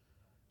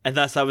 and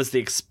thus that was the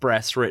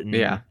express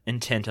written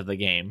intent of the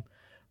game.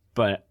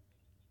 But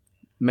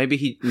maybe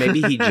he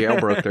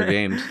jailbroke their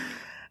games.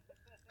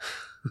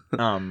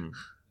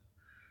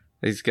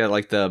 He's got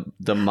like the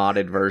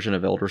modded version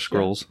of Elder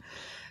Scrolls.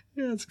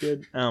 Yeah, that's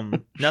good.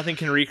 Nothing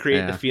can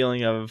recreate the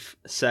feeling of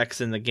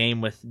sex in the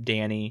game with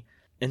Danny.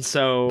 And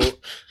so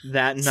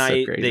that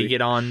night they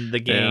get on the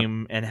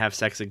game and have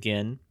sex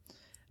again,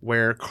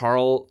 where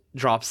Carl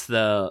drops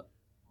the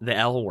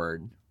L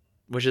word,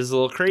 which is a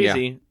little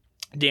crazy.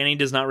 Yeah. Danny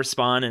does not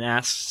respond and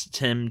asks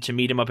him to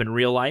meet him up in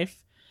real life.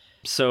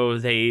 So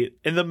they,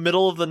 in the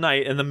middle of the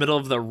night, in the middle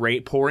of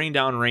the pouring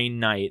down rain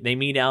night, they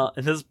meet out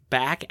in this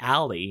back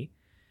alley,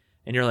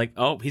 and you're like,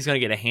 oh, he's going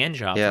to get a hand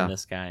job from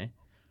this guy.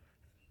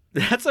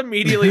 That's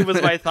immediately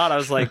was my thought. I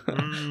was like,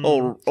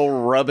 old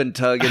rub and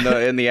tug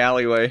in the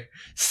alleyway,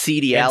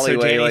 seedy alleyway.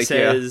 So Danny like,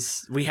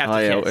 says, we have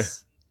to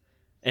kiss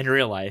in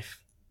real life.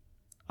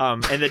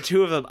 And the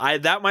two of them,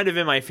 that might have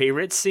been my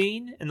favorite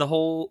scene in the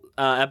whole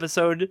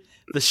episode.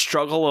 The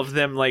struggle of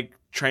them like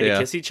trying to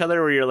kiss each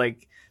other, where you're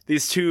like,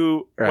 these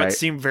two what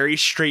seem very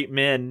straight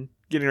men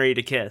getting ready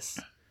to kiss.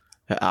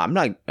 I'm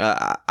not.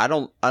 I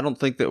don't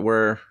think that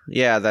we're.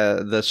 Yeah,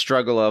 the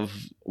struggle of,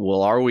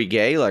 well, are we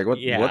gay? Like,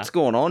 what's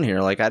going on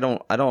here? Like, I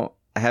don't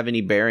have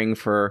any bearing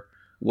for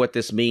what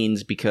this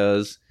means,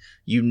 because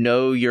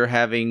you're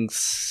having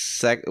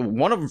sex.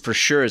 One of them for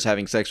sure is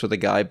having sex with a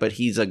guy, but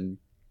he's a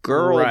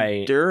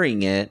girl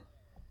during it.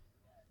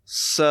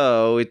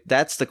 So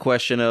that's the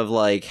question of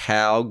like,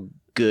 how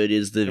good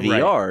is the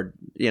VR?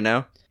 You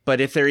know, but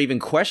if they're even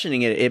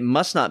questioning it, it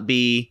must not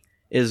be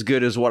as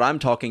good as what I'm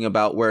talking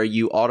about, where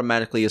you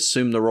automatically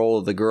assume the role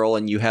of the girl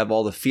and you have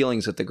all the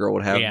feelings that the girl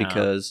would have,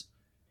 because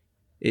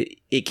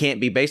it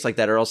can't be based like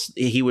that, or else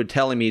he would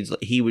tell him,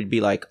 he would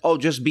be like, oh,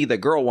 just be the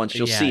girl once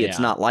you'll see it's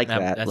not like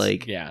that. That's,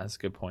 like, that's a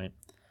good point.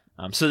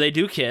 So they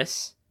do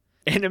kiss,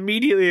 and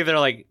immediately they're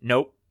like,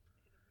 nope.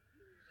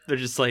 They're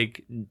just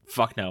like,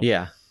 fuck no.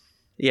 Yeah.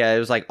 Yeah, it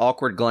was like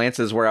awkward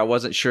glances where I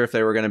wasn't sure if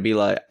they were going to be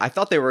like, I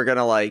thought they were going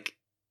to like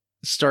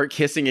start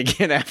kissing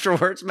again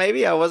afterwards.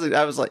 Maybe I was like,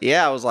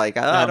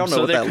 I don't know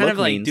so what that look means. So they're kind of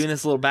like doing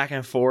this little back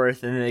and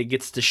forth, and then it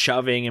gets to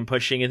shoving and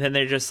pushing, and then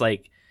they're just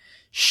like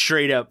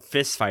straight up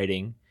fist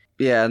fighting.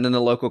 Yeah, and then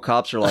the local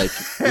cops are like,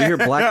 we hear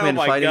black men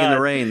fighting in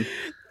the rain.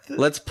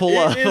 Let's pull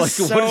up. Like, what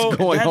is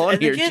going on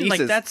here? Again, Jesus.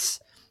 Like, that's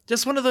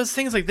just one of those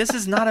things. Like, this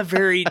is not a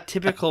very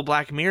typical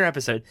Black Mirror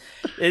episode.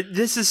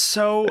 This is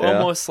so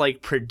almost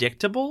like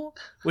predictable,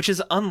 which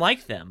is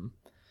unlike them.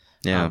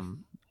 Yeah,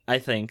 I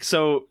think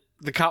so.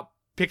 The cop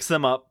picks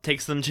them up,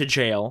 takes them to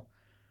jail,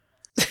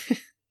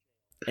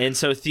 and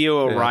so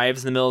Theo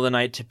arrives in the middle of the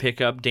night to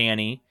pick up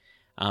Danny.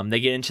 They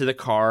get into the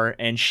car,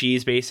 and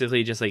she's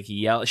basically just like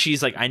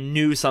she's like, I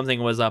knew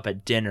something was up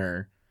at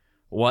dinner.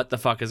 What the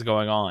fuck is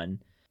going on?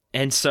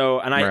 And so,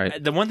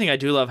 and the one thing I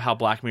do love how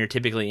Black Mirror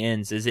typically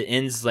ends is it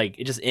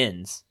just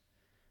ends,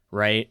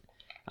 right?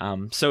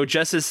 So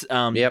just as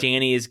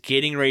Danny is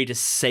getting ready to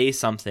say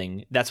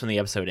something, that's when the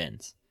episode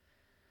ends,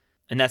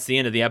 and that's the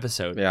end of the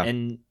episode. Yeah.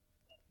 And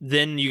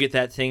then you get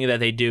that thing that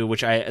they do,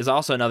 which is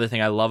also another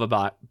thing I love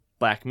about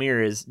Black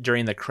Mirror, is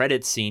during the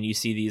credits scene, you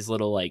see these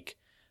little like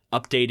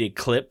updated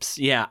clips.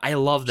 Yeah, I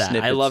love that.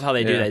 Snippets. I love how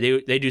they do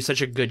that. They do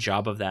such a good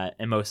job of that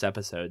in most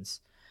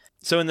episodes.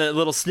 So in the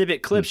little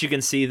snippet clips, you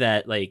can see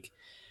that like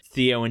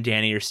Theo and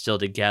Danny are still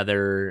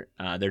together.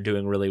 They're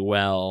doing really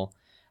well.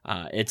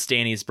 It's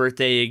Danny's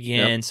birthday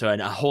again, so a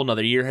whole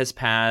nother year has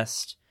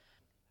passed.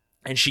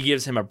 And she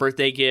gives him a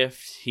birthday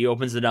gift. He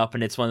opens it up,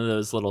 and it's one of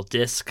those little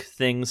disc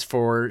things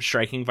for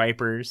striking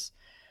vipers.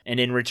 And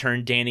in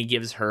return, Danny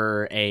gives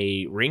her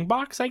a ring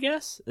box, I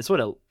guess. That's what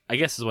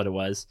is what it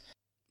was.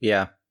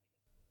 Yeah.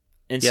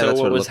 And so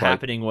what was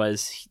happening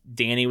was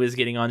Danny was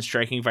getting on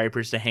striking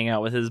vipers to hang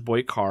out with his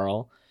boy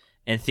Carl,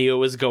 and Theo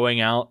was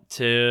going out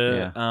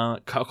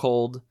to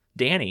cuckold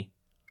Danny.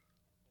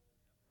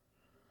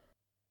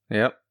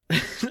 Yep.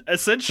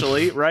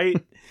 Essentially, right?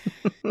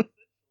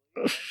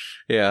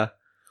 Yeah.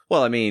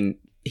 Well, I mean,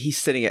 he's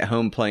sitting at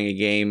home playing a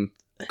game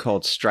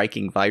called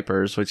Striking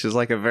Vipers, which is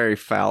like a very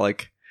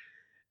phallic,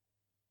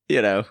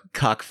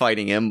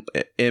 cockfighting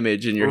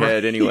image in your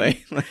head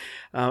anyway.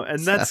 And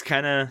that's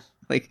kind of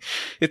like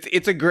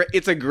it's a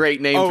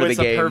great name for the game. It's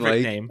a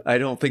perfect name. I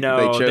don't think they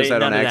chose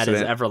that on accident. None of that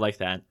is ever like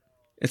that.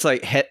 It's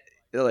like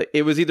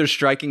it was either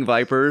Striking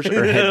Vipers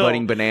or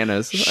Headbutting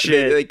Bananas.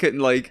 Shit. They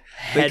couldn't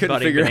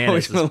figure out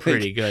which one.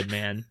 Pretty good,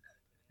 man.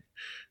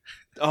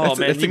 Oh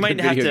man, you might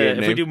have to,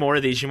 if we do more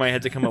of these, you might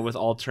have to come up with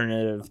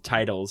alternative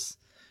titles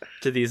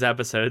to these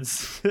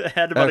episodes.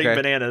 Headbutting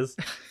Bananas.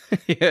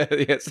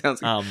 Yeah,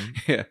 sounds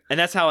and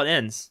that's how it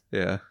ends.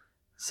 Yeah.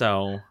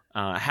 So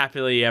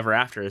happily ever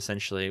after,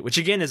 essentially, which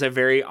again is a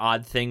very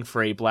odd thing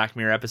for a Black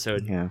Mirror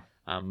episode. Yeah.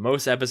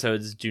 Most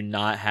episodes do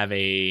not have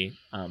a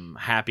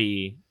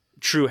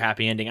true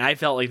happy ending. I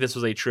felt like this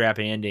was a true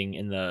happy ending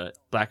in the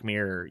Black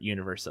Mirror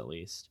universe, at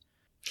least.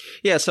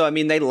 Yeah, so I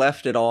mean, they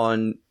left it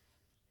on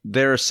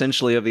they're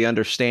essentially of the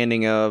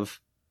understanding of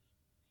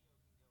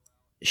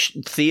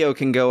Theo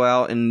can go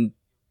out and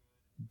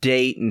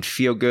date and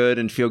feel good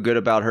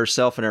about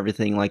herself and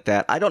everything like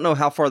that. I don't know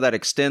how far that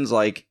extends,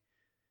 like,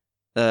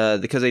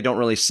 because they don't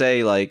really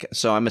say, like,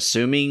 so I'm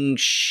assuming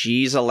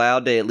she's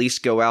allowed to at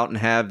least go out and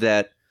have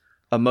that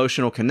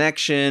emotional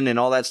connection and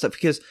all that stuff,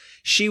 because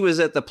she was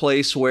at the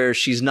place where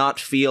she's not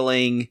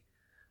feeling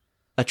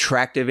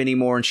attractive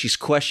anymore and she's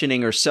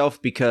questioning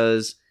herself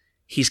because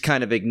he's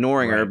kind of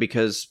ignoring her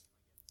because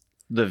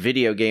the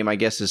video game, I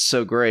guess, is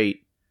so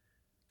great,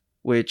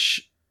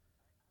 which,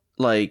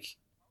 like,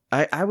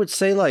 I would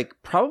say, like,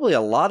 probably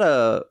a lot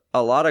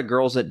of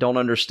girls that don't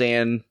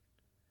understand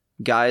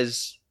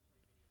guys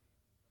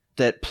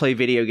that play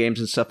video games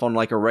and stuff on,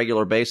 like, a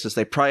regular basis,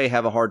 they probably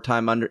have a hard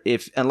time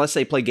unless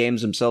they play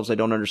games themselves, they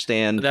don't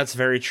understand. That's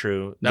very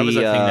true. That was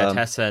a thing that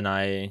Tessa and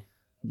I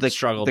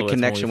struggled with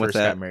connection when we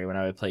first got married, when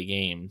I would play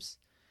games.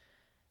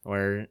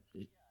 Where,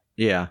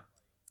 yeah,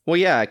 well,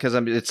 yeah, because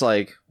it's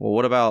like, well,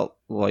 what about,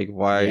 like,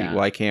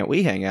 why can't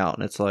we hang out?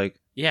 And it's like,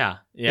 yeah,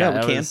 we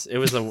can.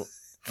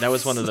 That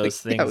was one of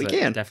those things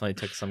that definitely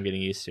took some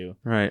getting used to.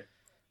 Right.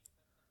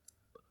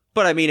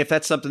 But I mean, if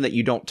that's something that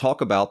you don't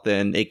talk about,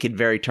 then it could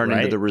turn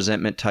into the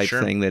resentment type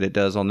thing that it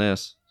does on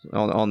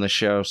the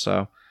show.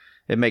 So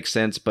it makes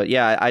sense. But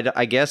yeah,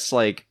 I guess,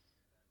 like,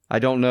 I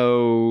don't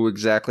know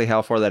exactly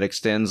how far that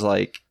extends.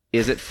 Like,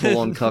 is it full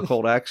on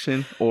cuckold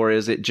action, or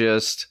is it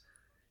just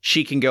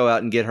she can go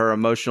out and get her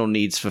emotional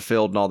needs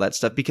fulfilled and all that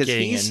stuff? Because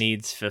he's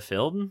needs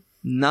fulfilled.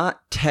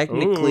 Not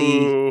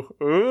technically.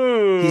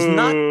 He's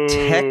not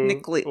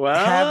technically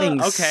having.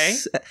 Okay.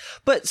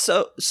 But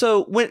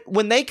so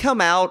when they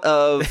come out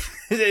of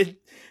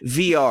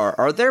VR,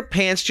 are their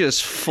pants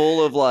just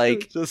full of,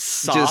 like,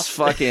 just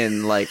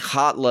fucking, like,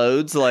 hot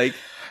loads? Like,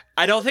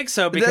 I don't think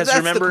so, because that's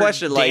remember, the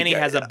question, Danny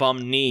has a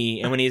bum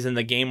knee, and when he's in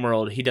the game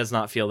world, he does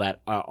not feel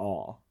that at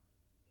all.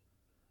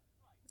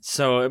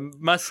 So it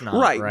must not.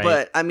 Right?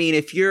 But I mean,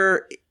 if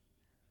you're,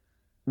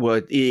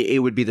 well,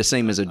 it would be the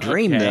same as a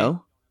dream,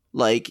 though.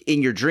 Like,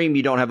 in your dream,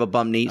 you don't have a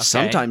bum knee. Okay.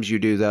 Sometimes you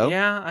do, though.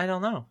 Yeah, I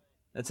don't know.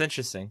 That's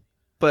interesting.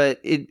 But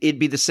it'd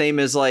be the same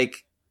as,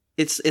 like,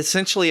 it's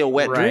essentially a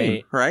wet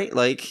dream, right?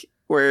 Like,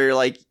 where,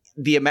 like,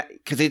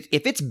 because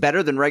if it's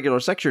better than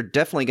regular sex, you're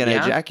definitely going to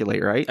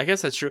ejaculate, right? I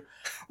guess that's true.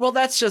 Well,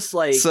 that's just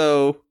like,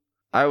 so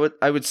I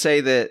would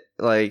say that,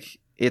 like,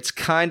 it's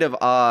kind of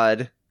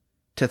odd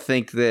to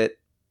think that,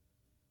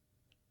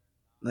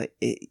 like,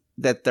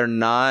 that they're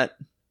not.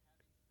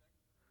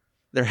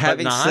 They're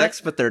having sex,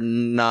 but they're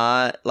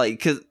not, like,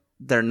 because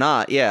they're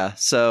not, yeah.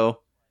 So,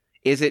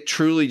 is it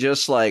truly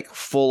just, like,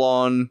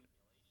 full-on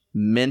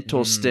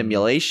mental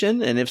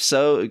stimulation? And if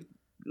so,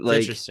 like...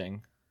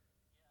 Interesting.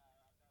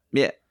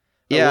 Yeah.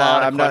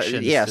 I'm not...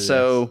 Yeah,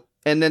 so... This.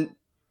 And then...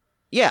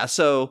 Yeah,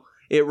 so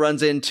it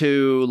runs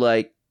into,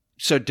 like...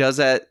 So, does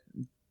that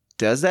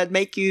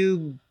make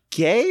you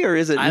gay, or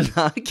is it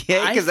not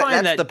gay? Because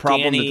that's the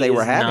problem that they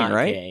were having,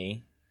 right?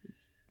 Gay.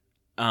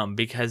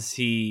 Because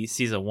he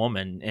sees a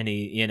woman and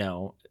he, you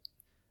know,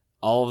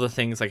 all of the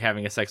things like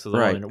having a sex with a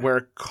woman,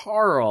 where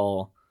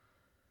Carl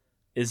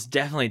is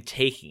definitely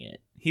taking it.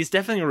 He's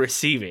definitely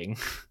receiving.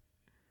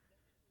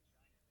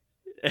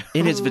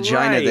 In his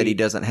vagina that he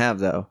doesn't have,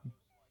 though.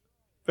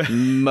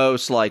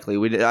 Most likely.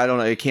 I don't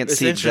know. I can't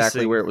see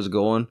exactly where it was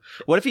going.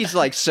 What if he's,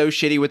 like, so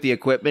shitty with the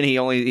equipment,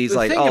 he's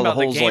like, oh, the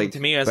hole's, like, to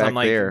me is, I'm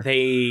like, there.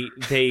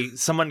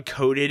 Someone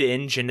coded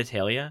in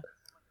genitalia,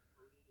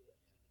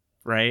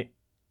 right?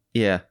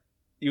 Yeah.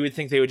 You would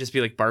think they would just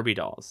be like Barbie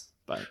dolls,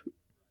 but...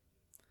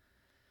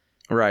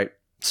 Right.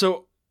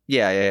 So,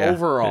 yeah.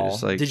 Overall,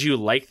 did you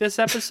like this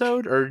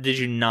episode, or did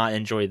you not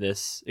enjoy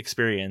this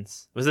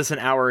experience? Was this an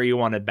hour you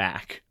wanted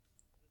back?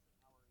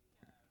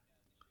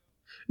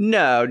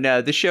 No.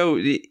 The show,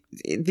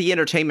 the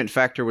entertainment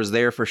factor was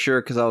there for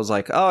sure, because I was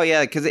like, oh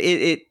yeah, because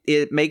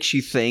it makes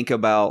you think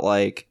about,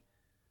 like,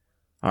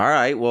 all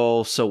right,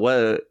 well, so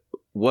what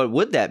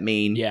would that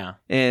mean? Yeah.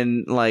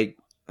 And, like,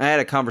 I had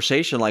a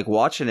conversation, like,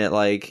 watching it,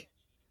 like,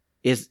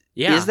 is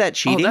that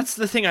cheating? Oh, that's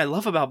the thing I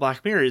love about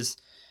Black Mirror is,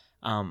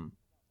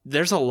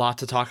 there's a lot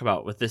to talk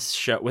about with this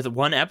show, with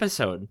one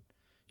episode.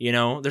 You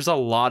know, there's a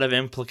lot of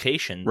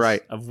implications,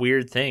 of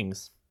weird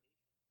things.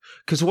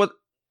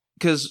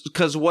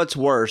 Because what's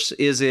worse,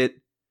 is it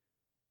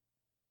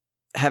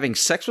having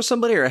sex with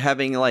somebody or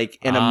having, like,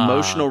 an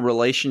emotional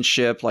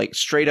relationship, like,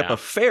 straight up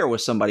affair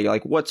with somebody?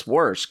 Like, what's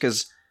worse?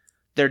 Because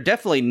they're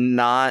definitely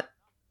not.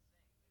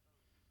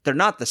 They're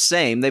not the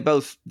same. They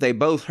both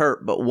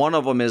hurt, but one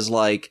of them is,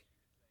 like,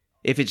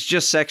 if it's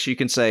just sex, you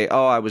can say,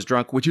 "Oh, I was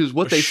drunk," which is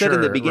what they said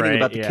in the beginning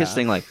about the kiss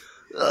thing. Like,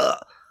 oh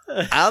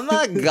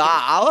my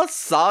god, I was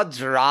so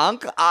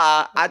drunk.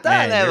 I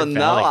don't even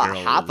know what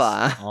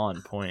happened.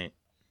 On point.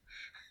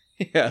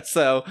 Yeah.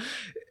 So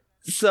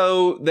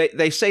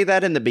they say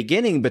that in the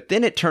beginning, but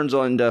then it turns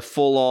on into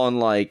full on,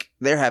 like,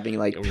 they're having,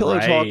 like, pillow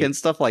talk and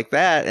stuff like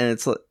that, and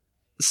it's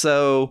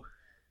so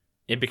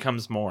it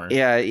becomes more.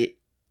 Yeah.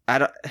 I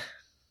don't.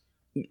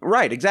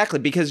 Right, exactly,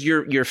 because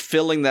you're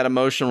filling that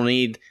emotional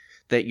need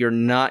that you're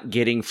not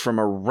getting from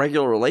a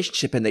regular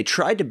relationship, and they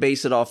tried to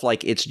base it off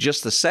like it's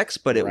just the sex,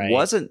 but it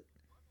wasn't.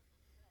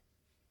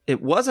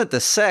 It wasn't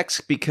the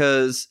sex,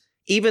 because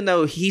even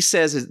though he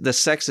says the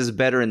sex is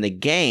better in the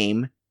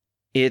game,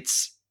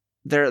 it's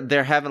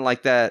they're having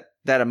like that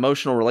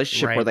emotional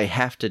relationship where they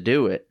have to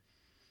do it.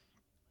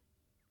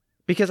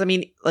 Because I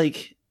mean,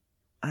 like,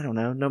 I don't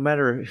know, no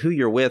matter who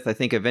you're with, I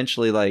think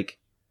eventually, like,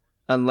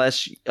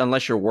 unless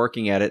you're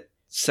working at it,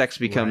 sex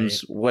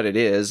becomes what it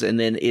is, and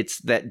then it's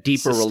that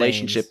deeper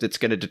relationship that's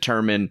going to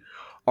determine,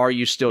 are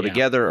you still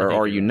together or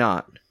are you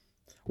not?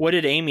 What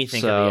did Amy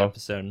think of the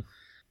episode?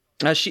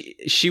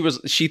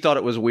 She thought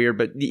it was weird,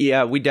 but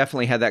yeah, we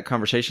definitely had that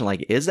conversation.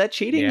 Like, is that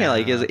cheating? Yeah.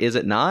 Like, is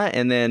it not?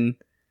 And then,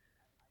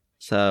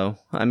 so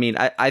I mean,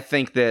 I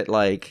think that,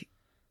 like,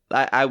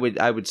 I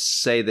would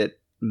say that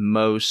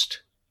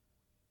most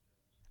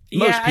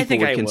people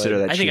would consider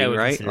that cheating,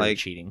 right? Like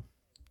cheating.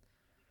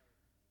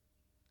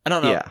 I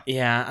don't know.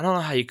 Yeah, I don't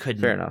know how you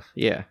couldn't. Fair enough.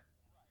 Yeah.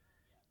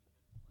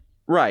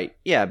 Right.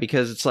 Yeah,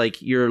 because it's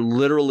like you're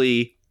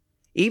literally,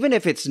 even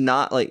if it's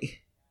not like,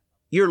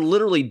 you're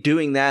literally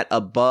doing that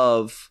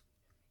above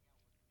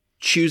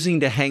choosing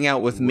to hang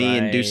out with me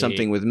and do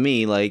something with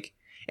me, like,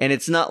 and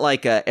it's not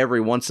like a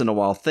every once in a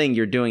while thing.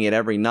 You're doing it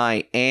every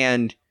night,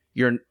 and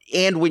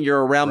when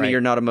you're around me,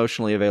 you're not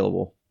emotionally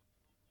available.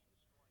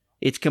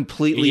 It's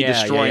completely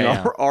destroying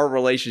our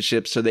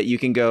relationship so that you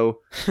can go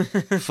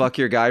fuck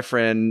your guy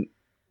friend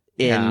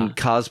in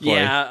cosplay.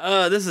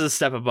 Yeah, this is a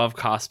step above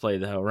cosplay,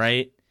 though,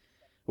 right?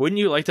 Wouldn't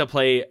you like to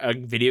play a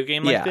video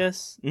game like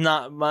this?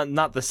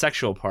 Not the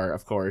sexual part,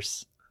 of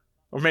course.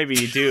 Or maybe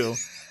you do.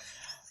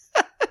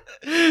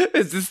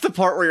 Is this the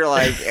part where you're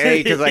like,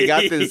 hey, because I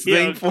got this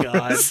thing for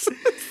us?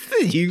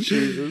 you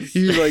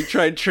like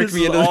try and trick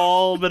me into this.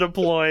 All been a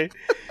ploy.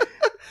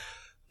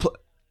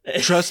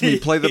 Trust me,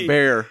 play the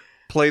bear.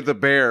 Play the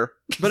bear.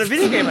 But a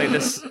video game like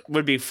this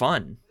would be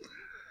fun.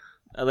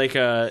 Like,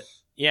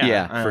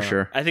 yeah, for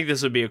sure. I think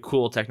this would be a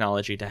cool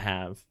technology to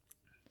have.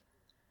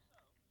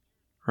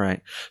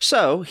 Right.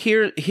 So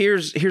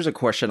here's a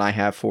question I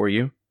have for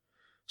you.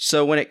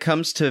 So when it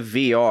comes to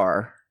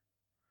VR,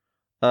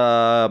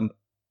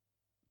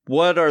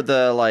 what are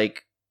the,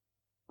 like,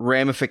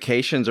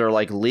 ramifications or,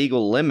 like,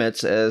 legal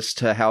limits as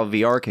to how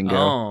VR can go?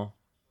 Oh.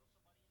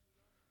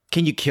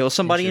 Can you kill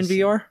somebody in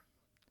VR?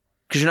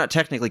 Because you're not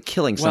technically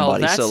killing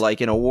somebody. So,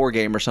 like, in a war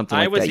game or something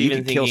like that, you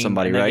can kill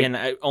somebody, right?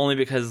 Again, only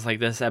because, like,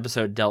 this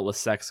episode dealt with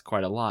sex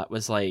quite a lot,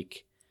 was,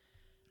 like,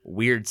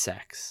 weird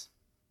sex.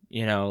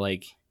 You know,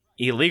 like,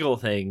 illegal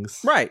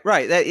things. Right.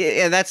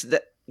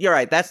 You're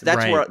right.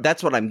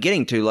 That's what I'm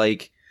getting to.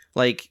 Like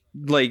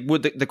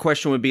would the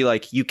question would be,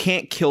 like, you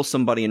can't kill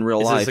somebody in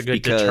real life because a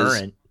good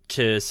deterrent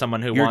to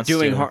someone who wants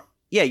doing to.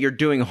 You're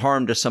doing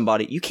harm to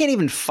somebody. You can't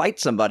even fight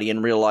somebody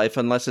in real life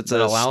unless it's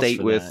a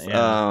state with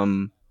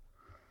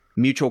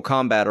mutual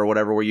combat or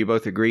whatever, where you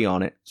both agree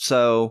on it.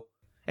 So,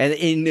 and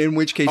in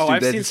which case, dude,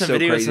 I've that's seen some so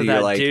videos crazy. of that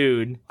You're like,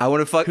 dude. I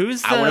want to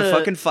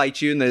fucking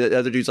fight you, and the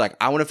other dude's like,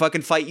 I want to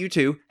fucking fight you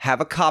too. Have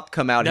a cop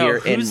come out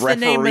here and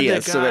referee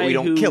us so that we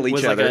don't kill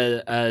each other.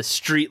 Like a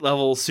street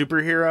level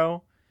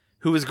superhero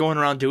who was going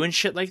around doing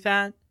shit like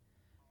that.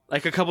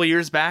 Like a couple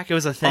years back, it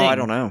was a thing. Oh, I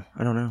don't know.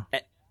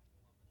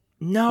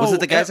 No, was it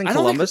the guys in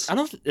Columbus?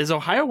 Is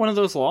Ohio one of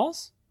those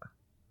laws?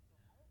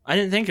 I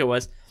didn't think it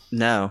was.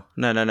 No.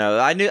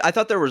 I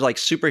thought there was, like,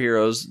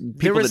 superheroes,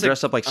 people that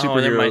dress up like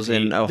superheroes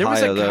in Ohio. There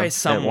was a guy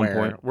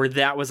somewhere where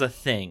that was a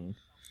thing.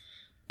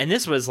 And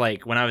this was,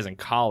 like, when I was in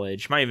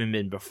college, might have even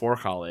been before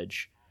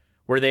college,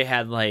 where they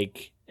had,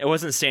 like, it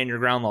wasn't stand your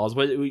ground laws,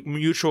 but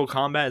mutual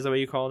combat, is that what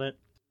you called it?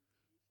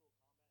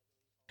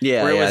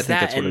 Yeah, I think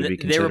that's what it would be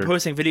considered. They were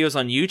posting videos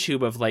on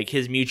YouTube of, like,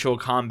 his mutual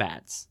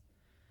combats.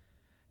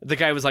 The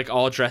guy was, like,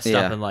 all dressed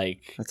up and,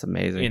 like, that's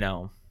amazing. You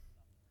know,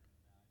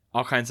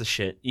 all kinds of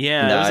shit.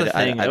 Yeah, no, it was a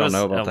thing. I don't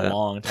know about that. A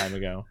long time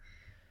ago.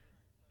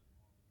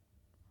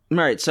 All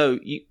right, so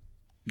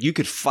you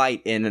could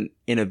fight in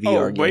a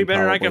VR game. Way better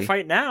probably. than I can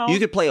fight now. You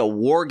could play a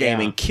war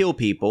game and kill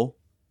people.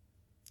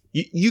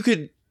 You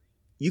could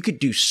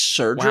do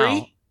surgery.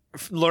 Wow.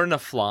 Learn to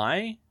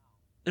fly.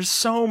 There's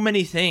so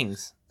many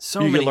things.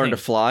 You can learn to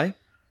fly.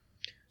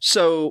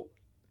 So,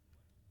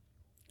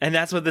 and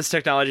that's what this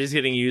technology is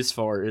getting used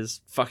for,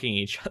 is fucking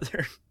each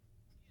other.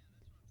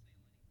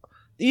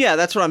 Yeah,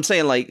 that's what I'm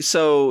saying. Like,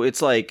 so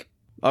it's like,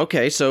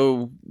 okay,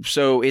 so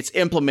it's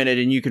implemented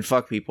and you can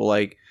fuck people.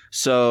 Like,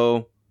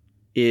 so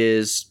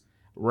is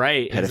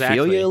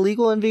pedophilia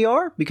illegal in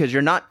VR? Because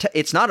you're not.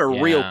 It's not a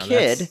real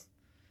kid.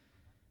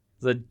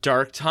 The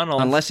dark tunnel.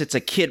 Unless it's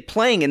a kid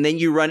playing, and then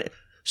you run.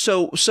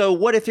 So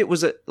what if it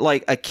was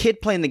a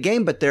kid playing the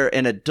game, but they're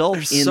an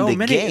adult in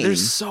the game?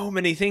 There's so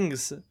many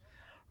things.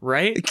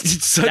 Right?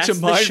 It's such a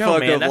mindfuck,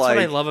 man. That's what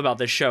I love about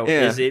this show.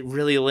 Is it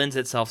really lends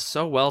itself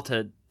so well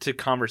to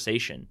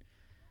conversation.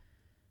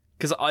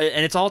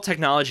 And it's all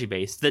technology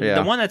based.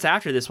 The one that's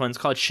after this one's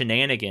called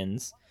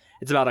Shenanigans.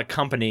 It's about a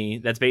company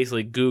that's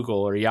basically Google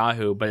or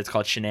Yahoo, but it's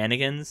called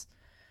Shenanigans.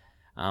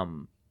 I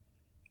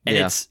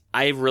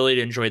really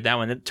enjoyed that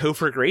one.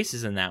 Topher Grace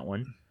is in that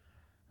one.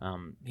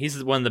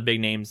 He's one of the big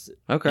names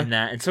Okay. in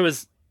that, and so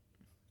is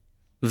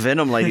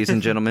Venom, ladies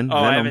and gentlemen. Oh,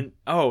 Venom. I haven't.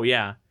 Oh,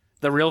 yeah,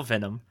 the real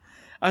Venom.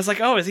 I was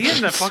like, oh, is he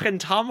in the fucking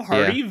Tom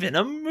Hardy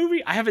Venom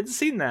movie? I haven't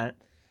seen that.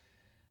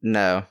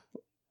 No.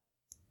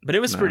 But it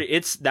was pretty.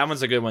 That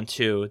one's a good one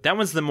too. That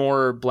one's the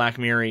more Black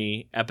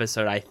Mirror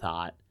episode, I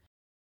thought.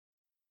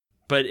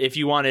 But if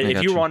you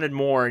wanted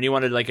more and you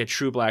wanted like a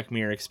true Black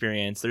Mirror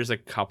experience, there's a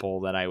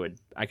couple that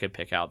I could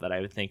pick out that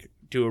I would think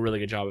do a really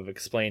good job of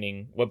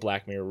explaining what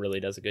Black Mirror really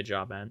does a good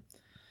job at.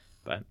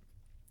 But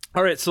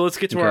all right, so let's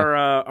get to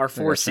our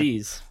 4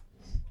 C's.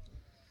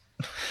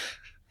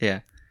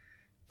 Yeah,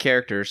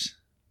 characters.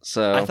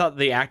 So I thought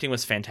the acting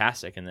was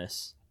fantastic in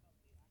this.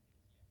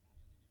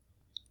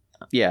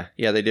 Yeah,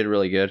 they did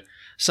really good.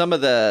 Some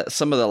of the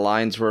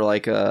lines were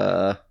like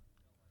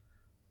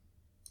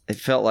it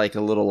felt like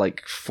a little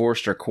like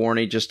forced or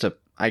corny just to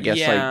like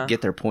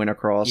get their point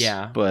across.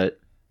 Yeah. But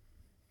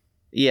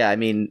yeah, I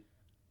mean,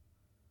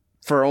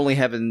 for only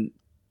having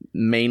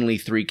mainly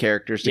 3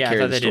 characters to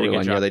carry the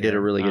storyline, they did a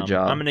really good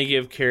job. I'm gonna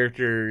give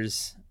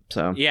characters.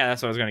 So yeah,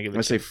 that's what I was gonna give.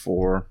 I say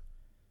 4.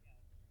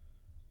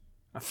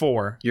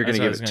 4. You're gonna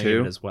give it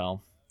 2 as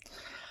well.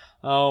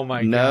 Oh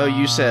my god! No,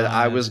 you said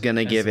I was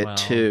gonna give it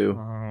 2.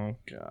 Oh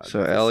god!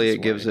 So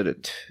Elliot gives it a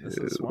 2. This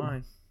is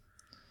why.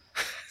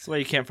 That's why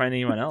you can't find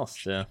anyone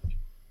else to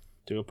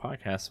do a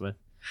podcast with.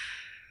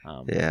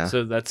 Yeah.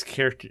 So that's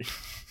character.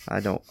 I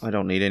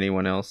don't need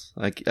anyone else.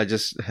 I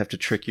just have to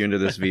trick you into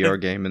this VR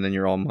game, and then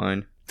you're all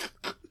mine.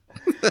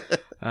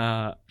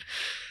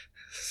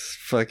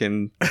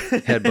 Fucking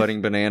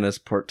headbutting bananas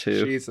part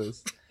 2.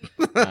 Jesus.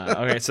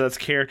 Okay, so that's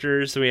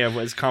characters. So we have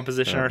what is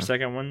composition our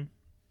second one.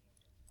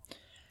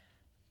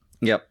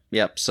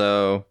 Yep.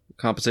 So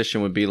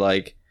composition would be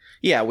like,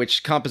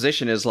 which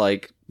composition is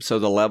like, so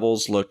the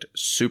levels looked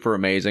super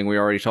amazing. We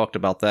already talked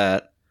about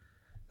that.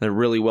 They're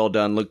really well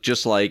done. Look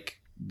just like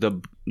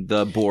the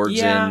boards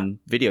in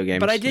video games.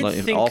 But I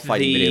did think all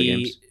fighting video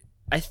games.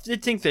 I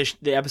did think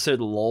the episode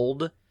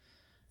lulled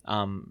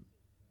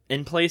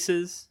in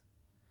places.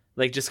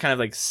 Like just kind of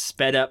like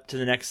sped up to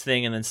the next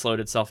thing and then slowed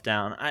itself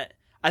down.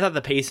 I thought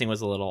the pacing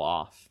was a little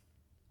off.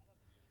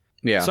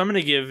 Yeah. So I'm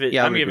going to give it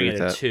I'm giving it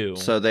a 2.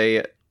 So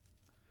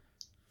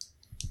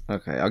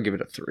okay, I'll give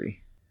it a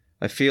 3.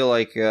 I feel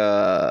like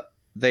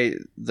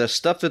the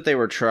stuff that they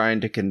were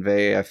trying to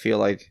convey, I feel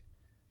like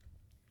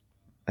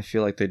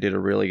they did a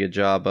really good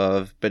job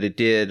of, but it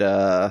did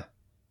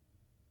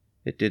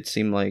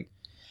seem like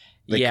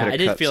I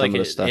did feel like it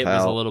was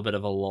a little bit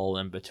of a lull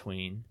in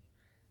between.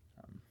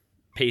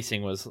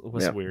 Pacing was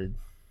weird.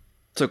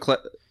 So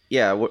what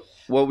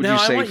would you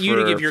say? I want you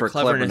to give your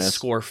cleverness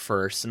score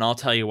first, and I'll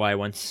tell you why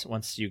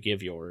once you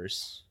give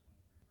yours.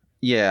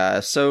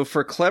 Yeah, so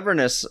for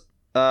cleverness,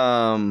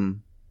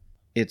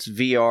 it's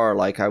VR.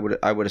 Like I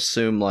would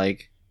assume,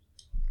 like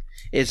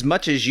as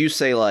much as you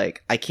say,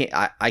 like I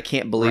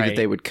can't believe that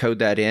they would code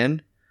that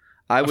in.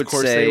 I would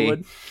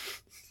say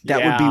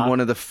that would be one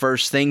of the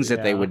first things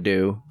that they would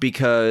do,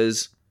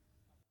 because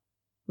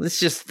that's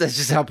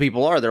just how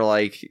people are. They're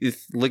like,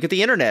 look at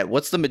the internet.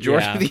 What's the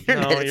majority of the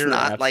internet? No, it's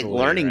not like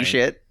learning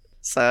shit.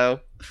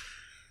 So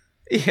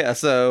yeah,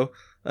 so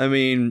I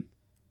mean,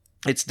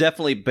 it's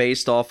definitely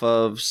based off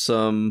of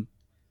some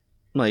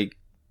like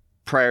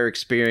prior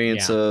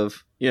experience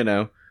of,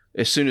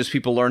 as soon as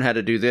people learn how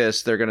to do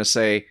this, they're going to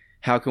say,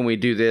 how can we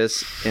do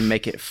this and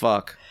make it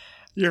fuck?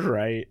 You're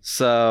right.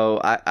 So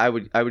I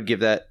would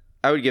give that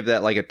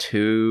like a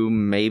 2,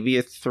 maybe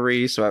a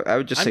 3. So I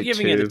would just say 2. I'm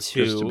giving it a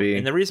 2.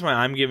 And the reason why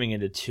I'm giving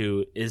it a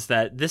 2 is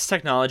that this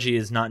technology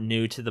is not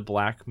new to the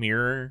Black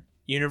Mirror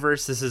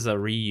universe. This is a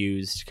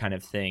reused kind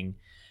of thing.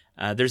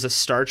 There's a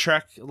Star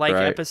Trek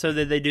episode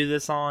that they do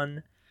this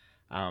on.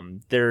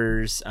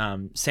 There's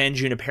San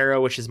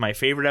Junipero, which is my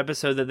favorite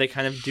episode that they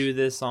kind of do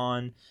this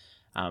on.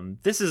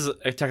 This is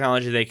a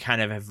technology they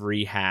kind of have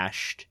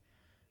rehashed.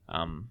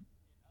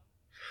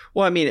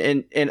 Well, I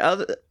mean, in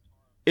other,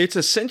 it's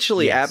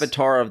essentially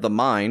Avatar of the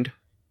mind,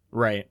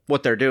 right?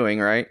 What they're doing,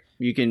 right?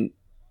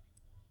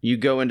 You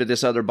go into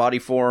this other body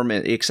form,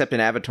 except in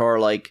Avatar,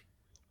 like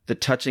the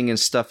touching and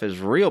stuff is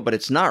real, but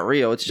it's not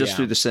real. It's just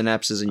through the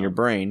synapses in your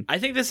brain. I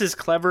think this is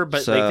clever,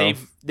 but like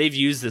they've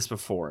used this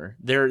before.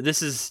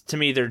 This is, to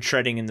me, they're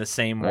treading in the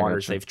same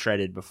waters they've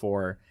treaded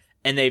before,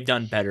 and they've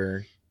done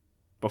better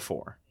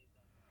before.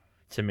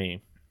 To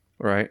me,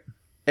 right?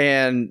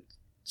 And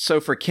so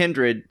for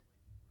Kindred,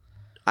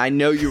 I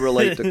know you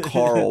relate to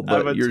Carl,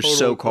 but you're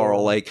so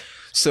Carl. Like,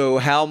 so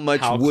how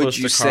much would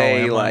you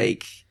say,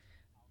 like?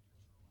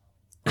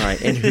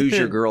 Right, and who's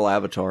your girl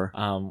avatar?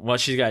 Well,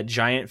 she's got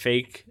giant,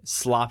 fake,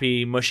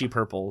 sloppy, mushy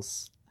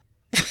purples.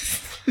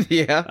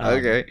 Yeah.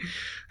 Okay.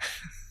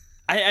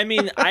 I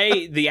mean,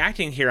 the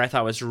acting here I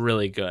thought was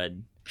really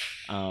good.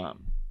 I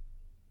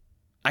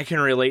can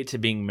relate to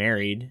being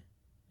married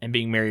and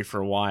being married for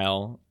a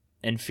while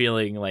and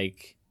feeling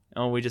like,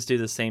 oh, we just do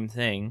the same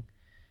thing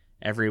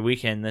every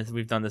weekend. That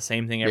we've done the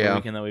same thing every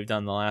weekend that we've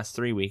done the last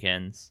 3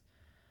 weekends.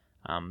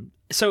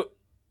 So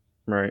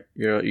right,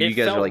 you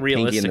guys are like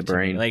Pinky in the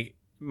Brain. Like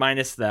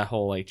minus the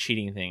whole like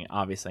cheating thing.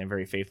 Obviously, I'm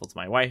very faithful to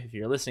my wife. If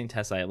you're listening,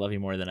 Tessa, I love you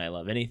more than I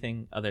love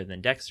anything other than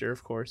Dexter,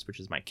 of course, which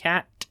is my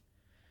cat.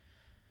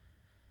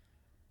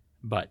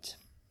 But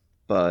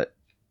in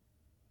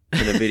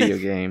a video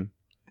game,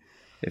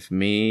 if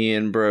me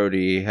and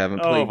Brody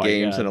haven't played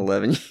games in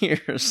 11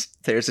 years,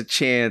 there's a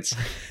chance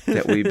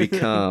that we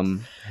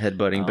become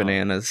headbutting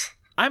bananas.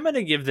 I'm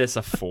gonna give this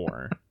a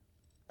 4.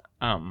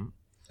 I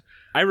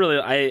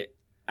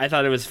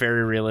thought it was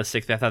very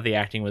realistic. I thought the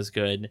acting was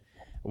good.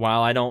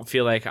 While I don't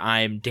feel like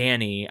I'm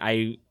Danny,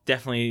 I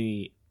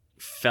definitely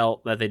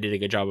felt that they did a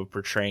good job of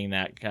portraying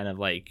that kind of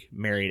like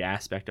married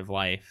aspect of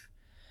life.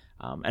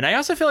 And I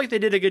also feel like they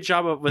did a good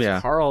job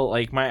with Carl.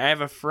 Like I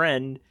have a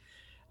friend,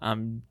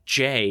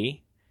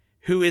 Jay,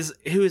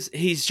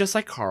 he's just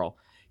like Carl.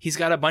 He's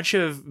got a bunch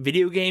of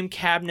video game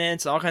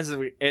cabinets, all kinds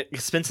of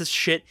expensive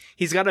shit.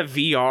 He's got a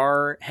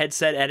VR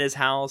headset at his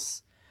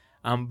house,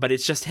 but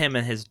it's just him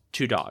and his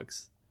 2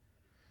 dogs.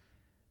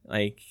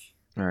 Like,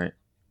 all right.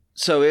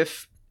 So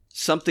if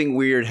something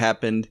weird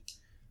happened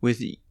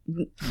with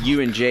you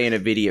and Jay in a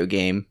video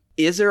game,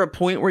 is there a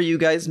point where you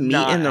guys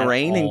meet in the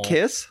rain and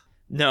kiss?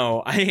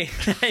 No, I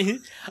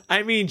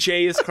mean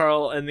Jay is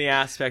Carl in the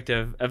aspect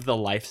of the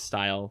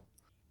lifestyle.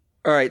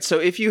 All right, so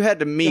if you had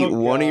to meet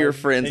one of your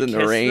friends in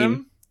the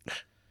rain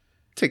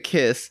to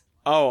kiss,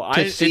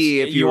 to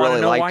see if you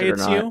really liked it or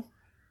not.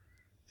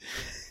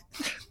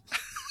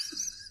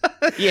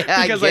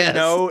 Yeah, because I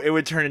know it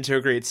would turn into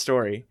a great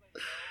story.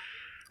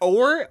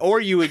 Or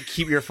you would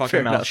keep your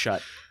fucking mouth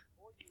shut.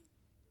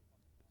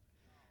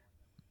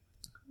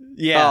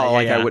 Yeah.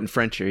 I wouldn't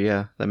French you.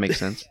 Yeah, that makes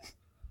sense.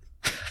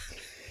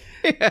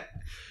 Yeah.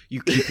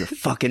 You keep your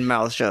fucking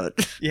mouth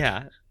shut.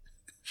 Yeah.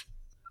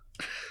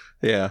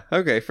 Yeah.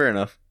 Okay. Fair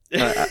enough.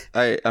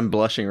 I'm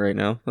blushing right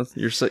now.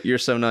 You're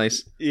so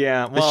nice.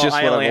 Yeah. Well, it's just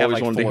I only have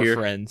like 4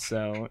 friends,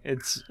 so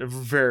it's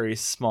very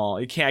small.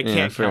 I can't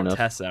count enough.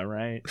 Tessa,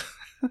 right?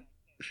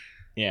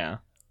 Yeah.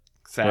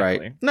 Exactly.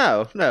 Right.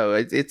 No.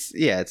 It's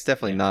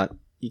definitely not.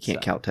 You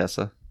can't count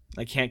Tessa.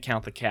 I can't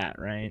count the cat,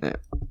 right? Yeah.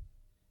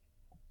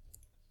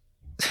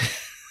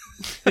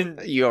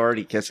 You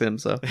already kiss him,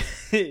 so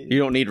you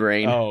don't need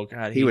rain. Oh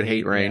god, he would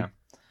hate rain. Yeah.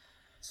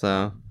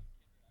 So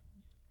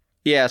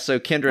yeah, so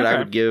Kindred, I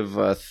would give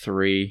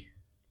 3.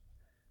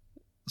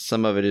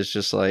 Some of it is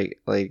just like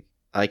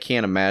I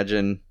can't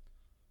imagine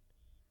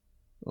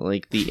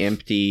like the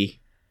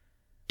empty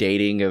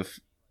dating of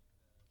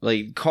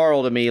like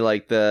Carl to me,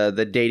 like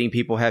the dating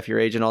people half your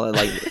age and all that.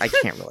 Like I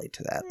can't relate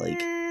to that.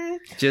 Like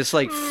just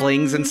like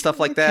flings and stuff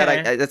like that.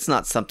 I that's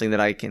not something that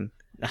I can.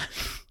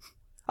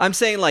 I'm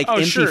saying like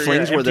empty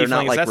flings where they're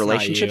not like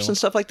relationships and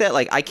stuff like that.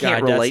 Like I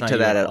can't relate to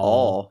that at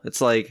all.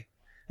 It's like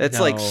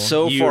like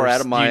so far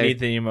out of my you need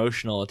the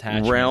emotional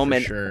attachment realm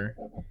and sure.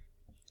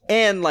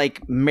 And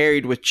like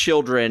married with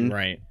children,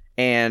 right?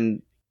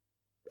 And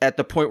at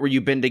the point where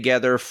you've been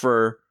together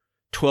for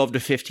 12 to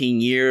 15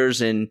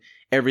 years and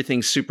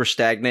everything's super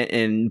stagnant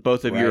and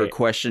both of you are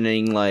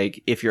questioning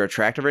like if you're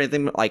attractive or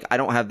anything. Like I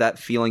don't have that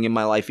feeling in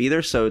my life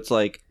either. So it's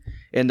like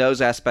in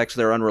those aspects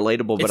they're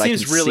unrelatable. But it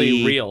seems I can really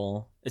see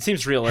real. It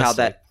seems realistic. How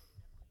that,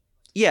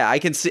 I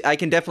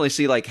can definitely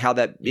see like how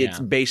that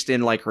it's based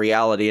in like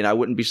reality, and I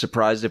wouldn't be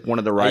surprised if one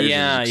of the writers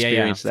has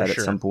experienced that at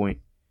some point.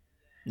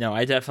 No,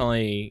 I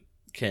definitely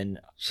can.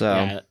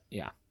 So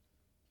yeah.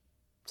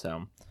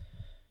 So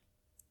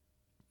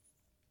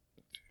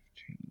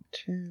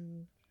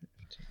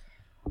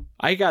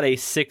I got a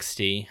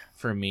 60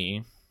 for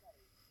me.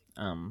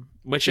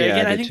 Which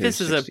again, I think this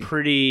 60. Is a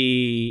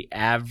pretty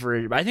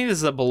average. I think this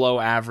is a below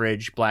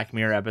average Black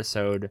Mirror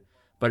episode,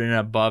 but an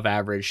above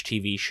average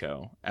TV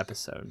show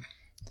episode.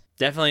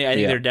 Definitely, I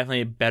think there are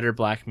definitely better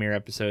Black Mirror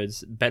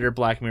episodes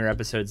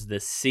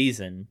this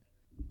season,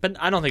 but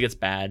I don't think it's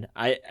bad.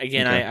 I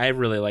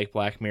really like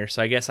Black Mirror,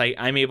 so I guess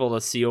I'm able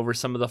to see over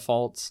some of the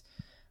faults.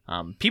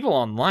 People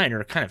online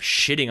are kind of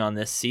shitting on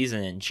this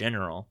season in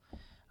general.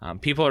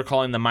 People are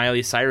calling the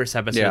Miley Cyrus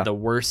episode the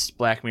worst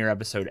Black Mirror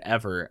episode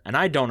ever, and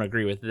I don't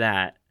agree with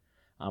that.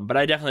 But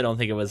I definitely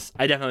think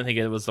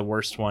it was the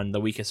worst one,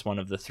 the weakest one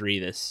of the 3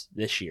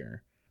 this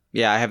year.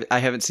 Yeah, I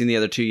haven't seen the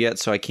other 2 yet,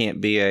 so I can't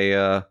be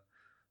a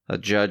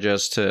judge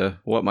as to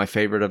what my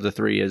favorite of the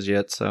 3 is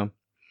yet. So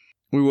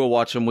we will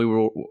watch them. We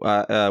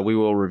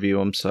will review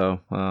them. So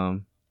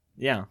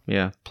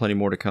yeah, plenty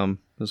more to come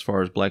as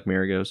far as Black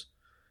Mirror goes,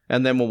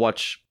 and then we'll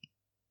watch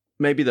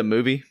maybe the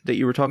movie that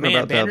you were talking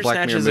about. The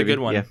Black Mirror is movie. A good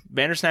one. Yeah.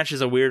 Bandersnatch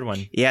is a weird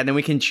one. Yeah, and then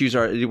we can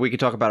we could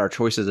talk about our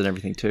choices and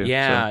everything too.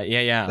 Yeah,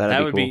 so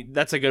that would be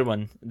that's a good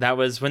one. That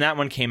was when that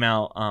one came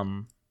out.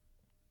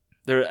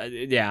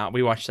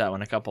 We watched that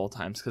one a couple of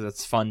times because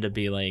it's fun to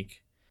be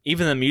like,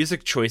 even the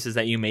music choices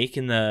that you make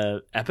in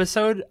the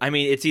episode. I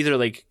mean, it's either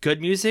like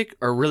good music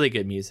or really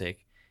good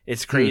music.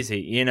 It's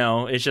crazy,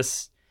 It's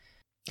just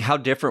how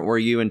different were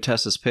you and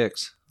Tessa's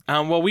picks?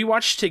 Well, we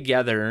watched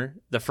together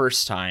the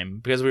first time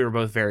because we were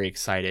both very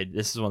excited.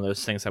 This is one of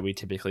those things that we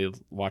typically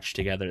watch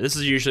together. This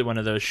is usually one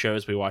of those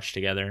shows we watch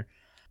together.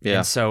 Yeah.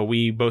 And so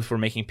we both were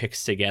making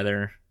picks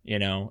together,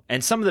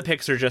 And some of the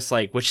picks are just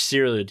like, which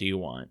cereal do you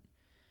want?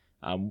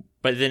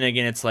 But then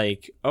again, it's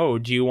like, oh,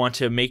 do you want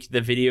to make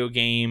the video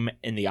game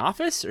in the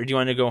office, or do you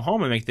want to go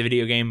home and make the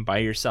video game by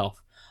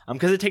yourself?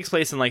 Because it takes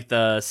place in like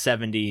the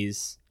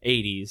 70s,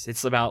 80s.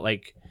 It's about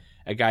like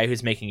a guy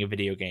who's making a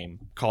video game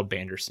called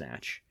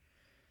Bandersnatch.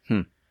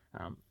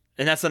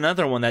 And that's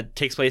another one that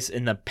takes place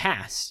in the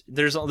past.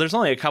 There's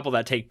only a couple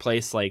that take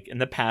place like in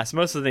the past.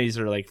 Most of these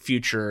are like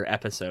future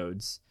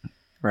episodes.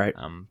 Right.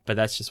 But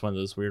that's just one of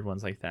those weird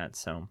ones like that.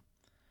 So,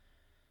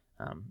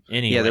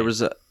 anyway. Yeah,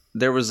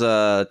 there was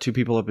two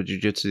people up at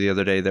Jiu-Jitsu the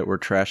other day that were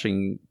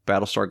trashing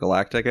Battlestar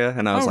Galactica,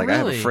 and I was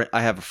really?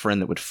 I have a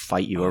friend that would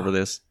fight you over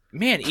this.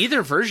 Man,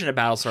 either version of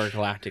Battlestar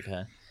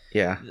Galactica.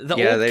 Yeah, the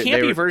old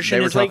campy version. They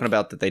were is talking like,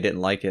 about that they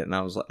didn't like it, and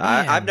I was like,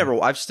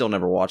 I've still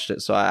never watched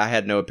it, so I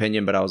had no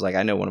opinion. But I was like,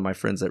 I know one of my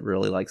friends that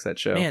really likes that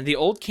show. Man, the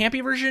old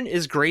campy version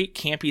is great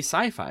campy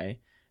sci-fi.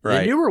 Right.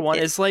 The newer one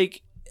is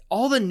like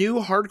all the new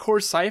hardcore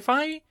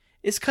sci-fi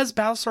is because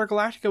Battlestar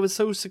Galactica was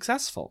so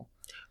successful.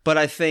 But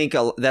I think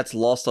that's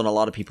lost on a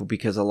lot of people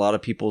because a lot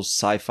of people's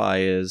sci-fi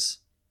is,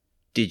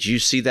 did you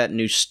see that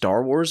new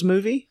Star Wars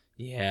movie?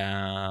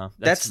 Yeah.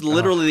 That's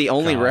literally the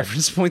only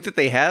reference point that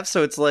they have.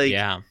 So it's like,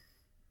 yeah.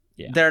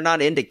 They're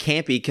not into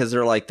campy because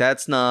they're like,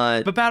 that's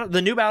not. But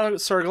the new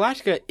Battlestar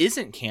Galactica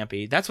isn't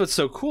campy. That's what's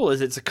so cool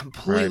is it's a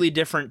completely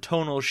different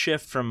tonal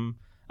shift from.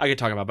 I could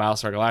talk about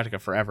Battlestar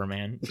Galactica forever,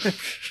 man.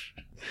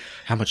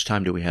 How much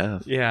time do we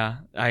have? Yeah,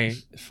 I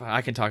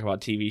can talk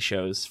about TV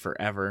shows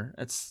forever.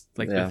 It's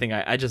like the thing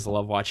I just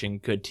love watching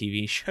good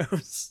TV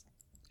shows.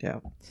 Yeah,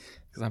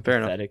 because I'm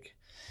pathetic.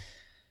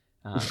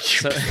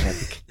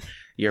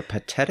 You're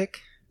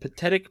pathetic.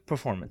 Pathetic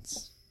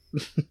performance.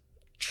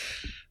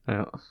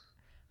 Oh.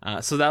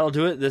 So that'll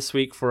do it this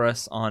week for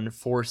us on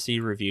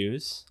 4C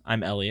Reviews.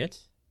 I'm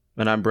Elliot.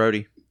 And I'm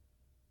Brody.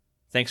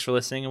 Thanks for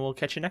listening, and we'll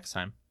catch you next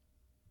time.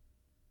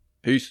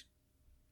 Peace.